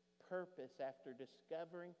purpose after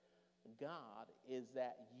discovering God is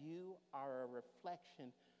that you are a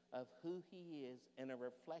reflection of who he is and a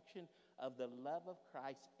reflection of the love of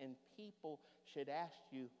Christ, and people should ask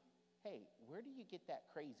you, hey, where do you get that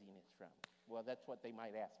craziness from? Well, that's what they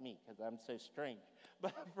might ask me because I'm so strange.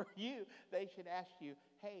 But for you, they should ask you,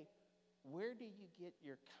 hey, where do you get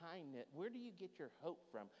your kindness? Where do you get your hope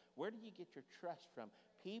from? Where do you get your trust from?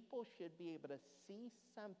 People should be able to see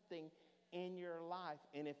something in your life.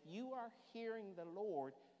 And if you are hearing the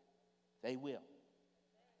Lord, they will.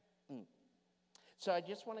 So I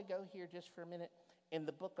just want to go here just for a minute in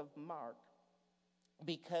the book of Mark,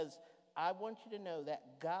 because I want you to know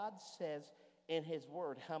that God says in his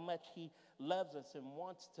word, how much he loves us and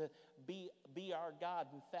wants to be our God.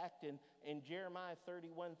 In fact, in Jeremiah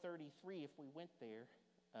 31:33, if we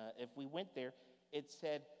went there, it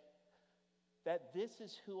said that this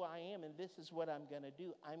is who I am and this is what I'm going to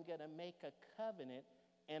do. I'm going to make a covenant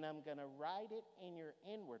and I'm going to write it in your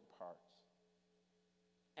inward parts.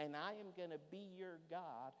 And I am going to be your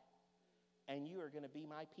God and you are going to be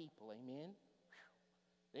my people. Amen?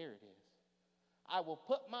 Whew. There it is. I will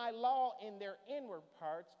put my law in their inward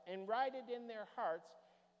parts and write it in their hearts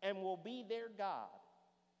and will be their God.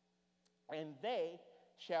 And they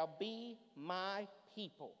shall be my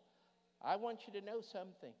people. I want you to know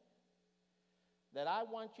something. That I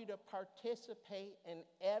want you to participate in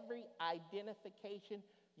every identification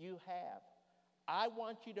you have. I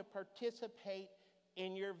want you to participate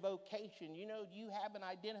in your vocation. You know, you have an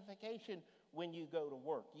identification when you go to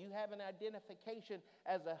work. You have an identification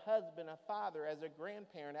as a husband, a father, as a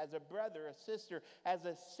grandparent, as a brother, a sister, as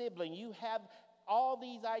a sibling. You have all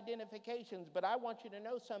these identifications, but I want you to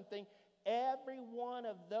know something. Every one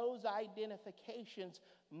of those identifications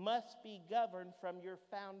must be governed from your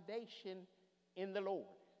foundation in the Lord.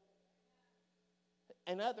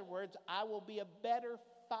 In other words, I will be a better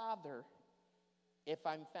father if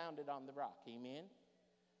I'm founded on the rock. Amen?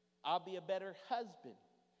 I'll be a better husband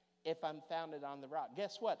if I'm founded on the rock.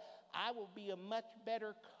 Guess what? I will be a much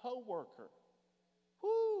better co-worker.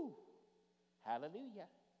 Woo! Hallelujah.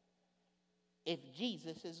 If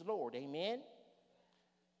Jesus is Lord. Amen?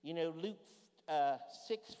 You know, Luke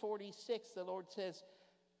 6:46, the Lord says,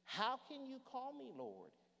 how can you call me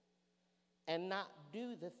Lord and not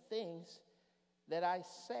do the things that I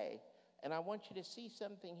say? And I want you to see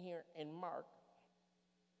something here in Mark.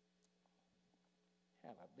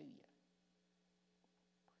 Hallelujah.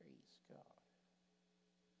 Praise God.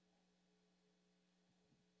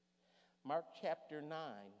 Mark chapter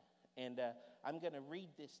 9. And I'm going to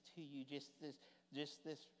read this to you, just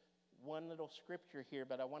this one little scripture here,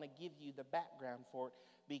 but I want to give you the background for it,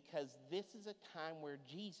 because this is a time where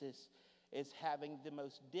Jesus is having the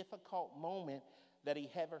most difficult moment that he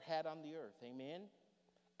ever had on the earth. Amen?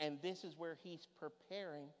 And this is where he's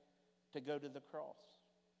preparing to go to the cross.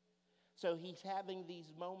 So he's having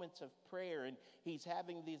these moments of prayer, and he's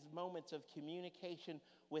having these moments of communication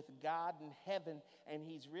with God in heaven, and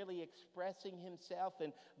he's really expressing himself,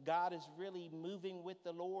 and God is really moving with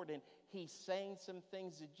the Lord, and he's saying some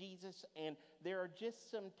things to Jesus. And there are just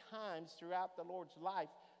some times throughout the Lord's life,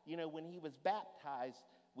 you know, when he was baptized,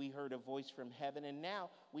 we heard a voice from heaven. And now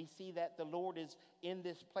we see that the Lord is in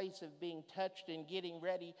this place of being touched and getting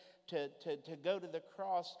ready to go to the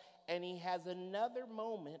cross. And he has another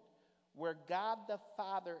moment where God the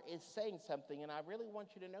Father is saying something. And I really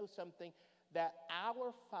want you to know something, that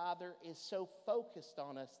our Father is so focused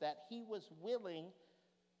on us that he was willing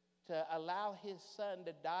to allow his Son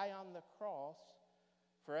to die on the cross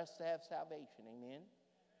for us to have salvation. Amen?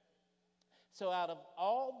 So out of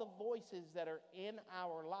all the voices that are in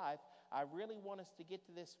our life, I really want us to get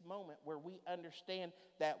to this moment where we understand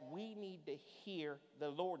that we need to hear the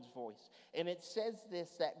Lord's voice. And it says this,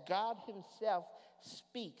 that God himself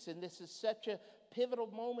speaks. And this is such a pivotal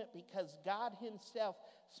moment because God himself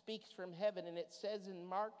speaks from heaven. And it says in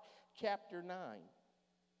Mark chapter 9,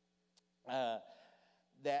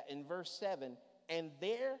 that in verse 7, and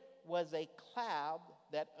there was a cloud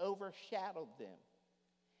that overshadowed them.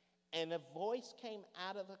 And a voice came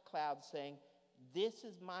out of the cloud saying, this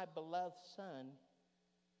is my beloved Son,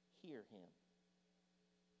 hear him.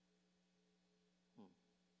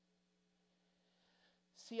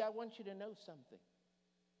 See, I want you to know something.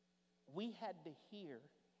 We had to hear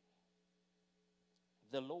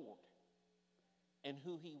the Lord and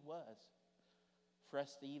who he was for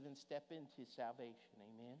us to even step into salvation.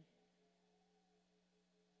 Amen?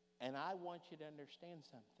 And I want you to understand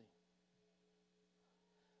something.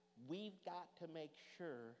 We've got to make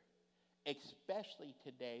sure, especially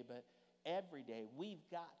today, but every day, we've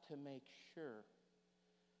got to make sure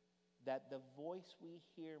that the voice we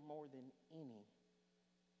hear more than any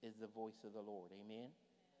is the voice of the Lord. Amen?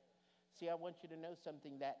 See, I want you to know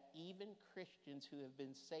something, that even Christians who have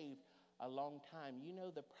been saved a long time, you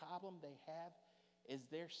know the problem they have is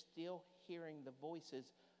they're still hearing the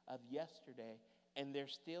voices of yesterday, and they're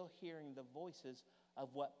still hearing the voices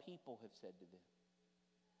of what people have said to them.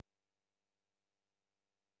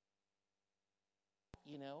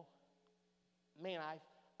 You know, man,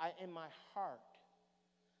 I in my heart,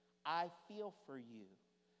 I feel for you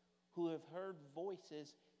who have heard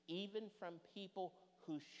voices even from people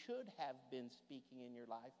who should have been speaking in your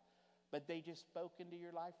life, but they just spoke into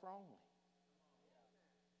your life wrongly.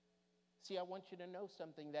 See, I want you to know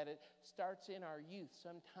something, that it starts in our youth.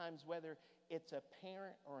 Sometimes, whether it's a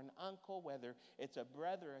parent or an uncle, whether it's a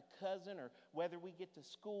brother, a cousin, or whether we get to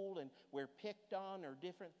school and we're picked on or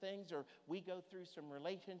different things, or we go through some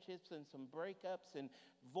relationships and some breakups and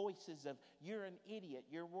voices of, you're an idiot,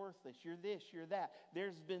 you're worthless, you're this, you're that.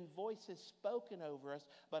 There's been voices spoken over us,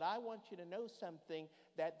 but I want you to know something,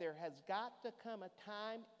 that there has got to come a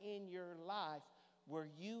time in your life where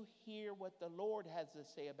you hear what the Lord has to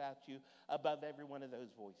say about you above every one of those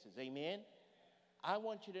voices. Amen? I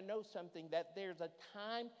want you to know something, that there's a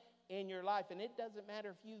time in your life, and it doesn't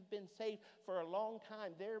matter if you've been saved for a long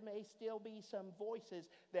time, there may still be some voices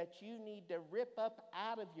that you need to rip up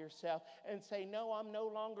out of yourself and say, no, I'm no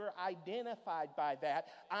longer identified by that.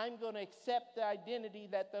 I'm going to accept the identity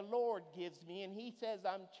that the Lord gives me, and He says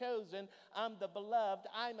I'm chosen, I'm the beloved,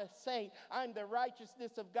 I'm a saint, I'm the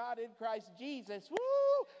righteousness of God in Christ Jesus.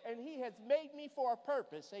 Woo! And He has made me for a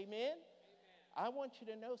purpose. Amen? I want you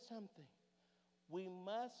to know something. We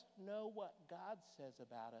must know what God says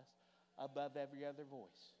about us above every other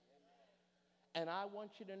voice. And I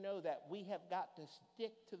want you to know that we have got to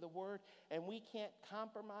stick to the Word, and we can't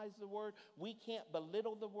compromise the Word. We can't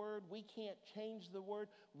belittle the Word. We can't change the Word.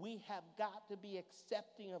 We have got to be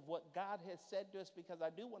accepting of what God has said to us, because I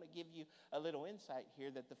do want to give you a little insight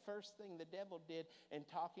here, that the first thing the devil did in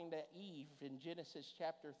talking to Eve in Genesis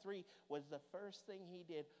chapter 3 was, the first thing he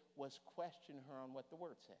did was question her on what the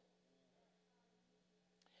Word said.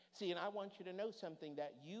 See, and I want you to know something,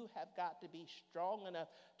 that you have got to be strong enough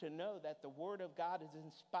to know that the Word of God is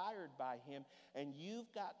inspired by Him, and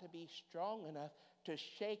you've got to be strong enough to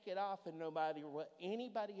shake it off, and no matter what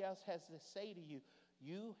anybody else has to say to you,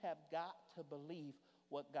 you have got to believe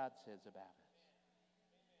what God says about us.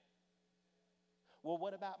 Well,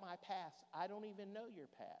 what about my past? I don't even know your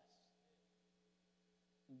past.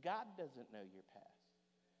 God doesn't know your past.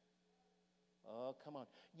 Oh, come on.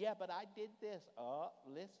 Yeah, but I did this. Oh,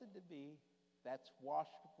 listen to me. That's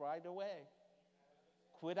washed right away.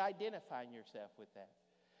 Quit identifying yourself with that.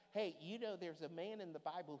 Hey, you know there's a man in the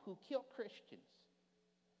Bible who killed Christians.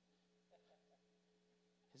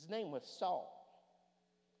 His name was Saul.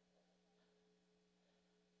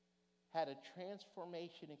 Had a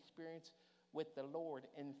transformation experience with the Lord.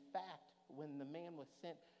 In fact, when the man was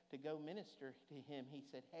sent to go minister to him, he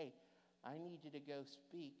said, hey, I need you to go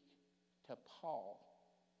speak to Paul,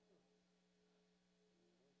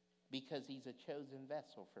 because he's a chosen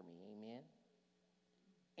vessel for me. Amen?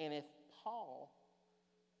 And if Paul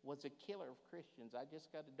was a killer of Christians, I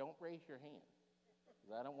just got to, don't raise your hand,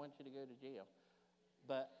 because I don't want you to go to jail.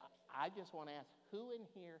 But I just want to ask, who in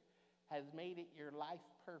here has made it your life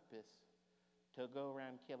purpose to go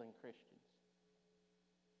around killing Christians?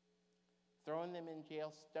 Throwing them in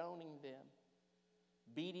jail, stoning them,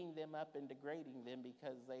 beating them up and degrading them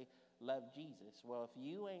because they love Jesus. Well, if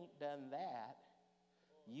you ain't done that,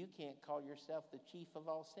 you can't call yourself the chief of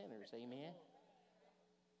all sinners. Amen?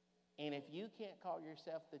 And if you can't call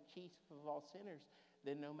yourself the chief of all sinners,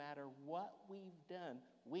 then no matter what we've done,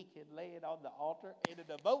 we can lay it on the altar, and in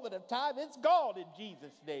a moment of time, it's gone in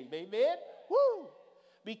Jesus' name. Amen? Woo!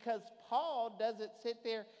 Because Paul doesn't sit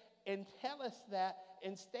there and tell us that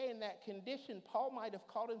and stay in that condition. Paul might have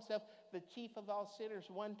called himself the chief of all sinners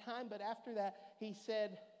one time, but after that, he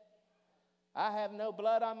said, I have no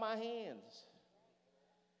blood on my hands.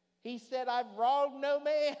 He said, I've wronged no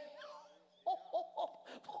man.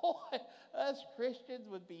 Boy, us Christians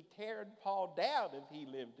would be tearing Paul down if he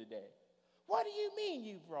lived today. What do you mean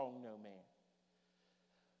you've wronged no man?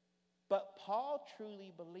 But Paul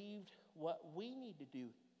truly believed what we need to do.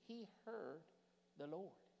 He heard the Lord.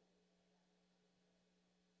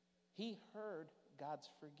 He heard God's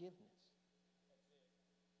forgiveness.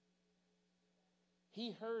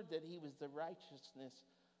 He heard that he was the righteousness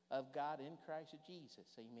of God in Christ Jesus.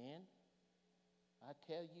 Amen? I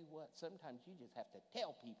tell you what, sometimes you just have to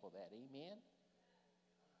tell people that. Amen?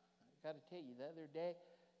 I got to tell you, the other day,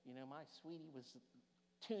 my sweetie was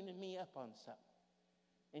tuning me up on something.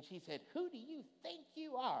 And she said, who do you think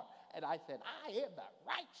you are? And I said, I am the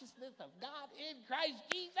righteousness of God in Christ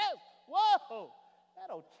Jesus. Whoa!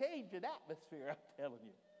 That'll change an atmosphere, I'm telling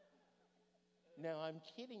you. No, I'm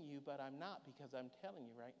kidding you, but I'm not, because I'm telling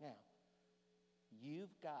you right now,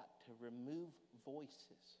 you've got to remove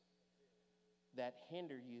voices that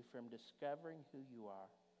hinder you from discovering who you are,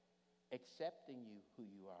 accepting you who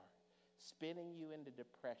you are, spinning you into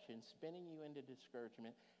depression, spinning you into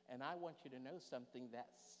discouragement. And I want you to know something, that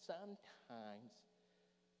sometimes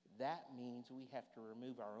that means we have to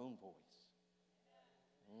remove our own voice.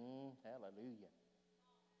 Hallelujah.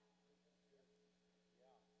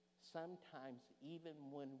 Sometimes even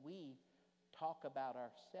when we talk about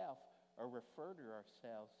ourselves or refer to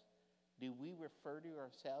ourselves, Do we refer to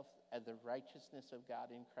ourselves as the righteousness of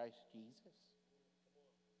God in Christ Jesus?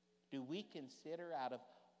 Do we consider out of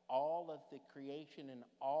all of the creation and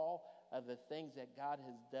all of the things that God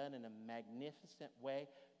has done in a magnificent way,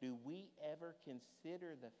 do we ever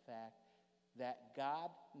consider the fact that God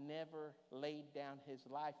never laid down his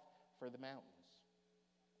life for the mountains?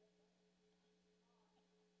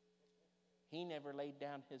 He never laid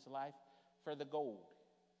down his life for the gold.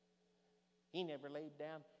 He never laid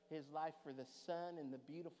down his life for the sun and the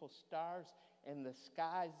beautiful stars and the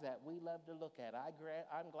skies that we love to look at.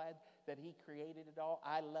 I'm glad that he created it all.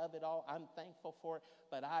 I love it all. I'm thankful for it.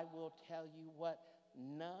 But I will tell you what,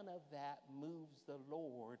 none of that moves the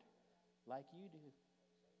Lord like you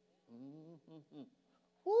do. Mm-hmm.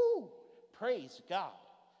 Woo! Praise God.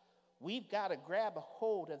 We've got to grab a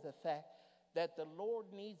hold of the fact that the Lord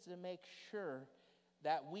needs to make sure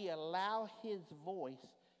that we allow his voice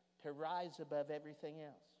to rise above everything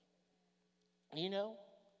else. You know,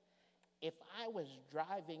 if I was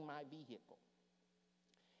driving my vehicle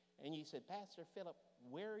and you said, Pastor Philip,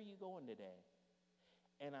 where are you going today?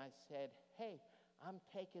 And I said, hey, I'm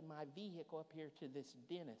taking my vehicle up here to this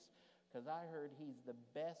dentist because I heard he's the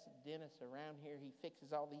best dentist around here. He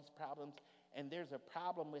fixes all these problems, and there's a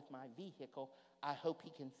problem with my vehicle. I hope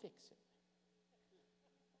he can fix it.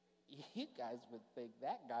 You guys would think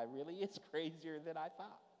that guy really is crazier than I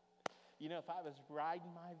thought. You know, if I was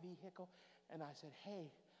riding my vehicle and I said,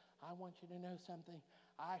 hey, I want you to know something.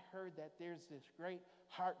 I heard that there's this great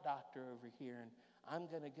heart doctor over here, and I'm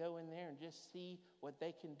going to go in there and just see what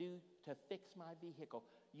they can do to fix my vehicle.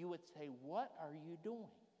 You would say, what are you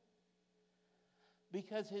doing?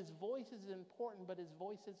 Because his voice is important, but his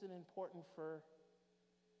voice isn't important for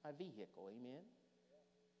my vehicle. Amen?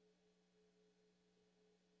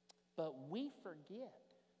 But we forget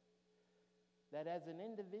that as an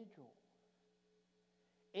individual,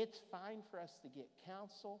 it's fine for us to get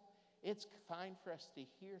counsel. It's fine for us to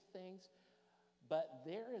hear things. But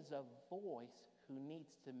there is a voice who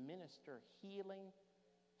needs to minister healing,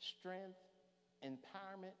 strength,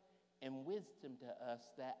 empowerment, and wisdom to us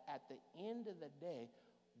that at the end of the day,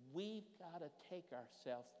 we've got to take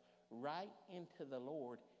ourselves right into the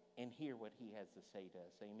Lord and hear what he has to say to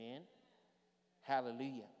us. Amen?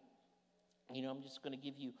 Hallelujah. You know, I'm just going to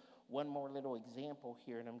give you one more little example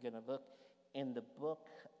here, and I'm going to look in the book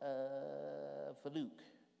of Luke,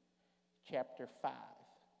 chapter 5.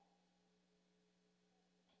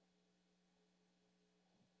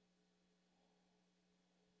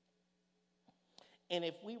 And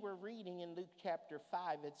if we were reading in Luke chapter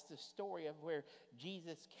 5, it's the story of where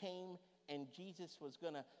Jesus came and Jesus was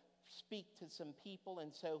going to speak to some people.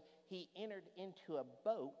 And so he entered into a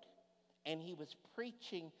boat and he was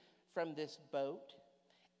preaching from this boat.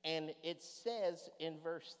 And it says in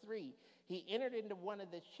verse 3, he entered into one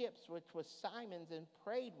of the ships, which was Simon's, and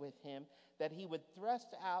prayed with him that he would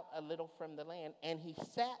thrust out a little from the land. And he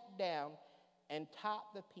sat down and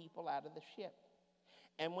taught the people out of the ship.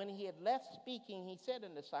 And when he had left speaking, he said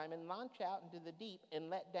unto Simon, launch out into the deep and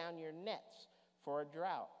let down your nets for a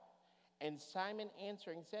draught. And Simon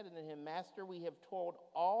answering said unto him, Master, we have toiled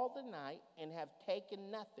all the night and have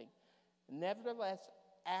taken nothing. Nevertheless,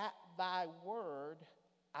 at thy word,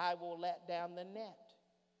 I will let down the net.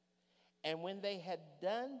 And when they had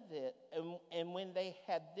done this, and when they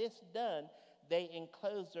had this done, they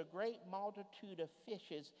enclosed a great multitude of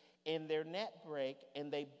fishes in their net brake,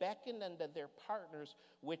 and they beckoned unto their partners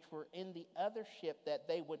which were in the other ship that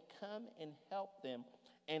they would come and help them.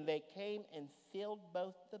 And they came and filled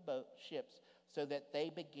both the boat ships, so that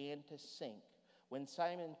they began to sink. When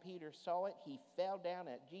Simon Peter saw it, he fell down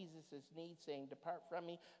at Jesus' knees, saying, Depart from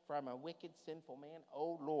me, for I'm a wicked, sinful man.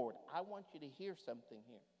 Oh, Lord, I want you to hear something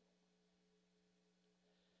here.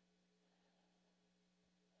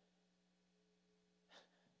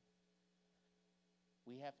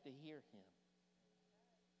 We have to hear him.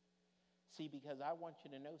 See, because I want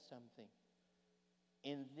you to know something.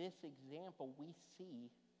 In this example, we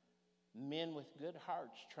see men with good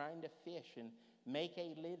hearts trying to fish and make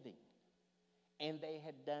a living. And they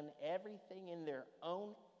had done everything in their own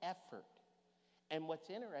effort. And what's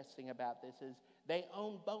interesting about this is they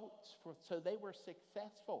owned boats, so they were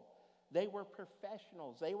successful. They were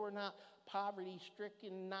professionals. They were not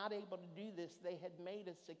poverty-stricken, not able to do this. They had made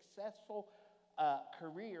a successful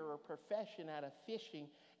career or profession out of fishing.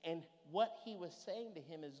 And what he was saying to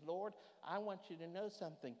him is, Lord, I want you to know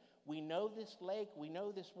something. We know this lake. We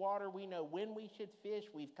know this water. We know when we should fish.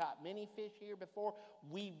 We've caught many fish here before.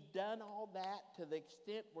 We've done all that to the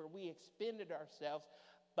extent where we expended ourselves.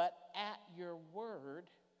 But at your word,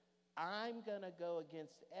 I'm going to go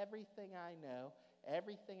against everything I know,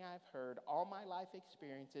 everything I've heard, all my life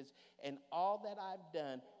experiences, and all that I've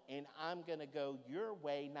done, and I'm going to go your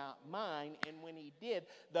way, not mine. And when he did,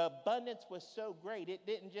 the abundance was so great, it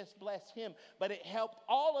didn't just bless him, but it helped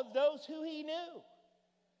all of those who he knew.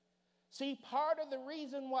 See, part of the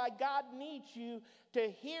reason why God needs you to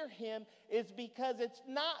hear him is because it's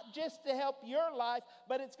not just to help your life,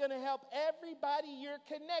 but it's going to help everybody you're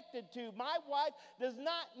connected to. My wife does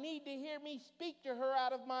not need to hear me speak to her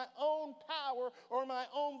out of my own power or my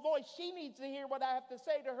own voice. She needs to hear what I have to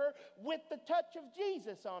say to her with the touch of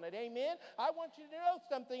Jesus on it. Amen? I want you to know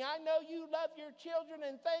something. I know you love your children,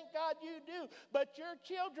 and thank God you do, but your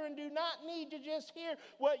children do not need to just hear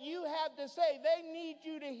what you have to say. They need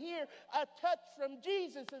you to hear a touch from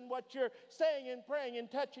Jesus in what you're saying and praying and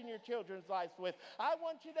touching your children's lives with. I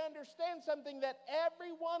want you to understand something, that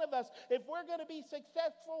every one of us, if we're going to be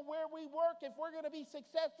successful where we work, if we're going to be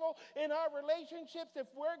successful in our relationships, if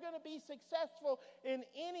we're going to be successful in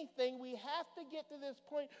anything, we have to get to this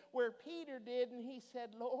point where Peter did, and he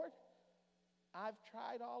said, Lord, I've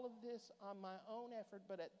tried all of this on my own effort,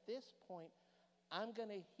 but at this point, I'm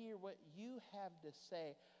going to hear what you have to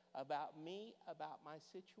say about me, about my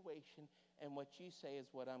situation, and what you say is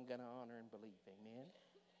what I'm going to honor and believe. Amen?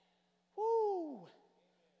 Woo!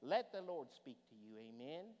 Let the Lord speak to you.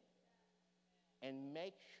 Amen? And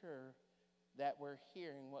make sure that we're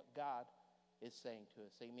hearing what God is saying to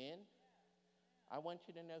us. Amen? I want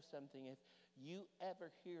you to know something. If you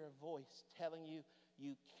ever hear a voice telling you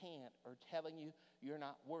you can't, or telling you you're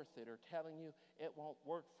not worth it, or telling you it won't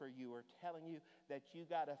work for you, or telling you that you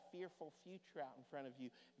got a fearful future out in front of you,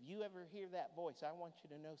 if you ever hear that voice, I want you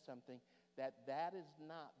to know something, that is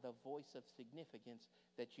not the voice of significance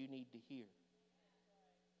that you need to hear.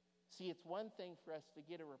 See, it's one thing for us to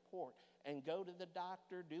get a report and go to the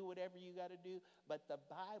doctor, do whatever you got to do, but the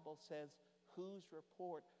Bible says, whose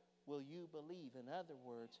report will you believe? In other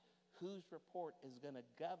words, whose report is going to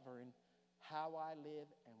govern how I live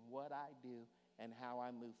and what I do and how I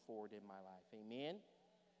move forward in my life. Amen?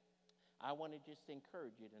 I want to just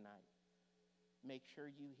encourage you tonight. Make sure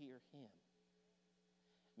you hear him.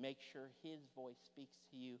 Make sure his voice speaks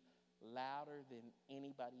to you louder than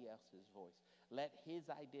anybody else's voice. Let his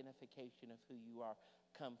identification of who you are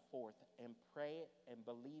come forth, and pray it and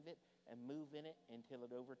believe it and move in it until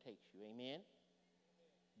it overtakes you. Amen?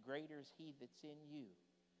 Greater is he that's in you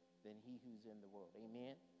than he who's in the world.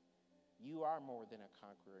 Amen? You are more than a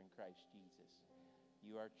conqueror in Christ Jesus.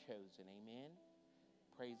 You are chosen. Amen?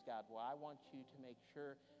 Praise God. Well, I want you to make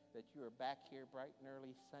sure that you are back here bright and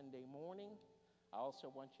early Sunday morning. I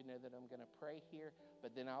also want you to know that I'm going to pray here,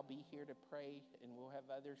 but then I'll be here to pray, and we'll have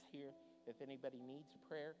others here if anybody needs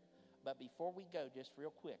prayer. But before we go, just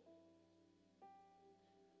real quick.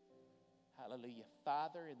 Hallelujah.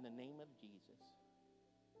 Father, in the name of Jesus,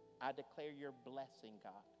 I declare your blessing,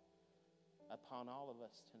 God, upon all of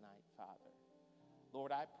us tonight, Father.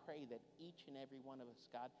 Lord, I pray that each and every one of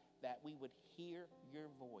us, God, that we would hear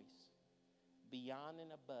your voice beyond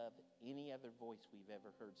and above any other voice we've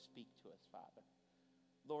ever heard speak to us, Father.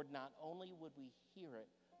 Lord, not only would we hear it,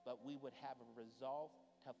 but we would have a resolve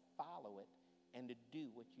to follow it and to do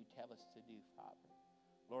what you tell us to do, Father.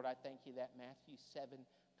 Lord, I thank you that Matthew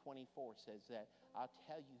 7:24 says that I'll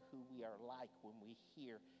tell you who we are like when we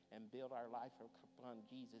hear and build our life upon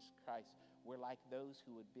Jesus Christ. We're like those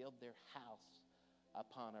who would build their house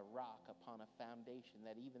upon a rock, upon a foundation,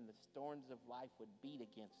 that even the storms of life would beat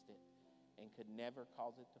against it and could never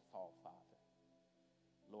cause it to fall, Father.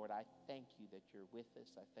 Lord, I thank you that you're with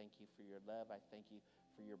us. I thank you for your love. I thank you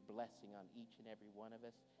for your blessing on each and every one of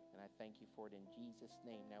us. And I thank you for it in Jesus'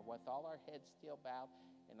 name. Now, with all our heads still bowed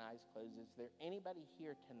and eyes closed, is there anybody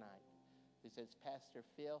here tonight who says, Pastor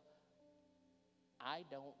Phil, I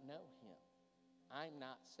don't know him. I'm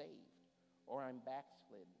not saved, or I'm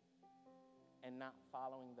backslidden and not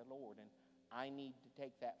following the Lord, and I need to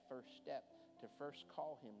take that first step to first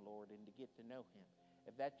call him Lord and to get to know him.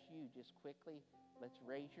 If that's you, just quickly, let's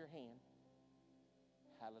raise your hand.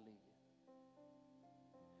 Hallelujah.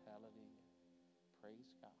 Hallelujah.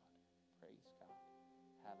 Praise God. Praise God.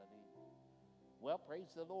 Hallelujah. Well,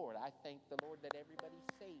 praise the Lord. I thank the Lord that everybody's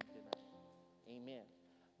saved tonight. Amen.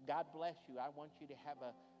 God bless you. I want you to have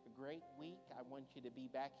a great week. I want you to be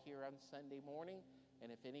back here on Sunday morning.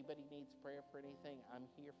 And if anybody needs prayer for anything, I'm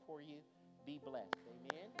here for you. Be blessed.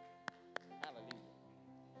 Amen. Hallelujah.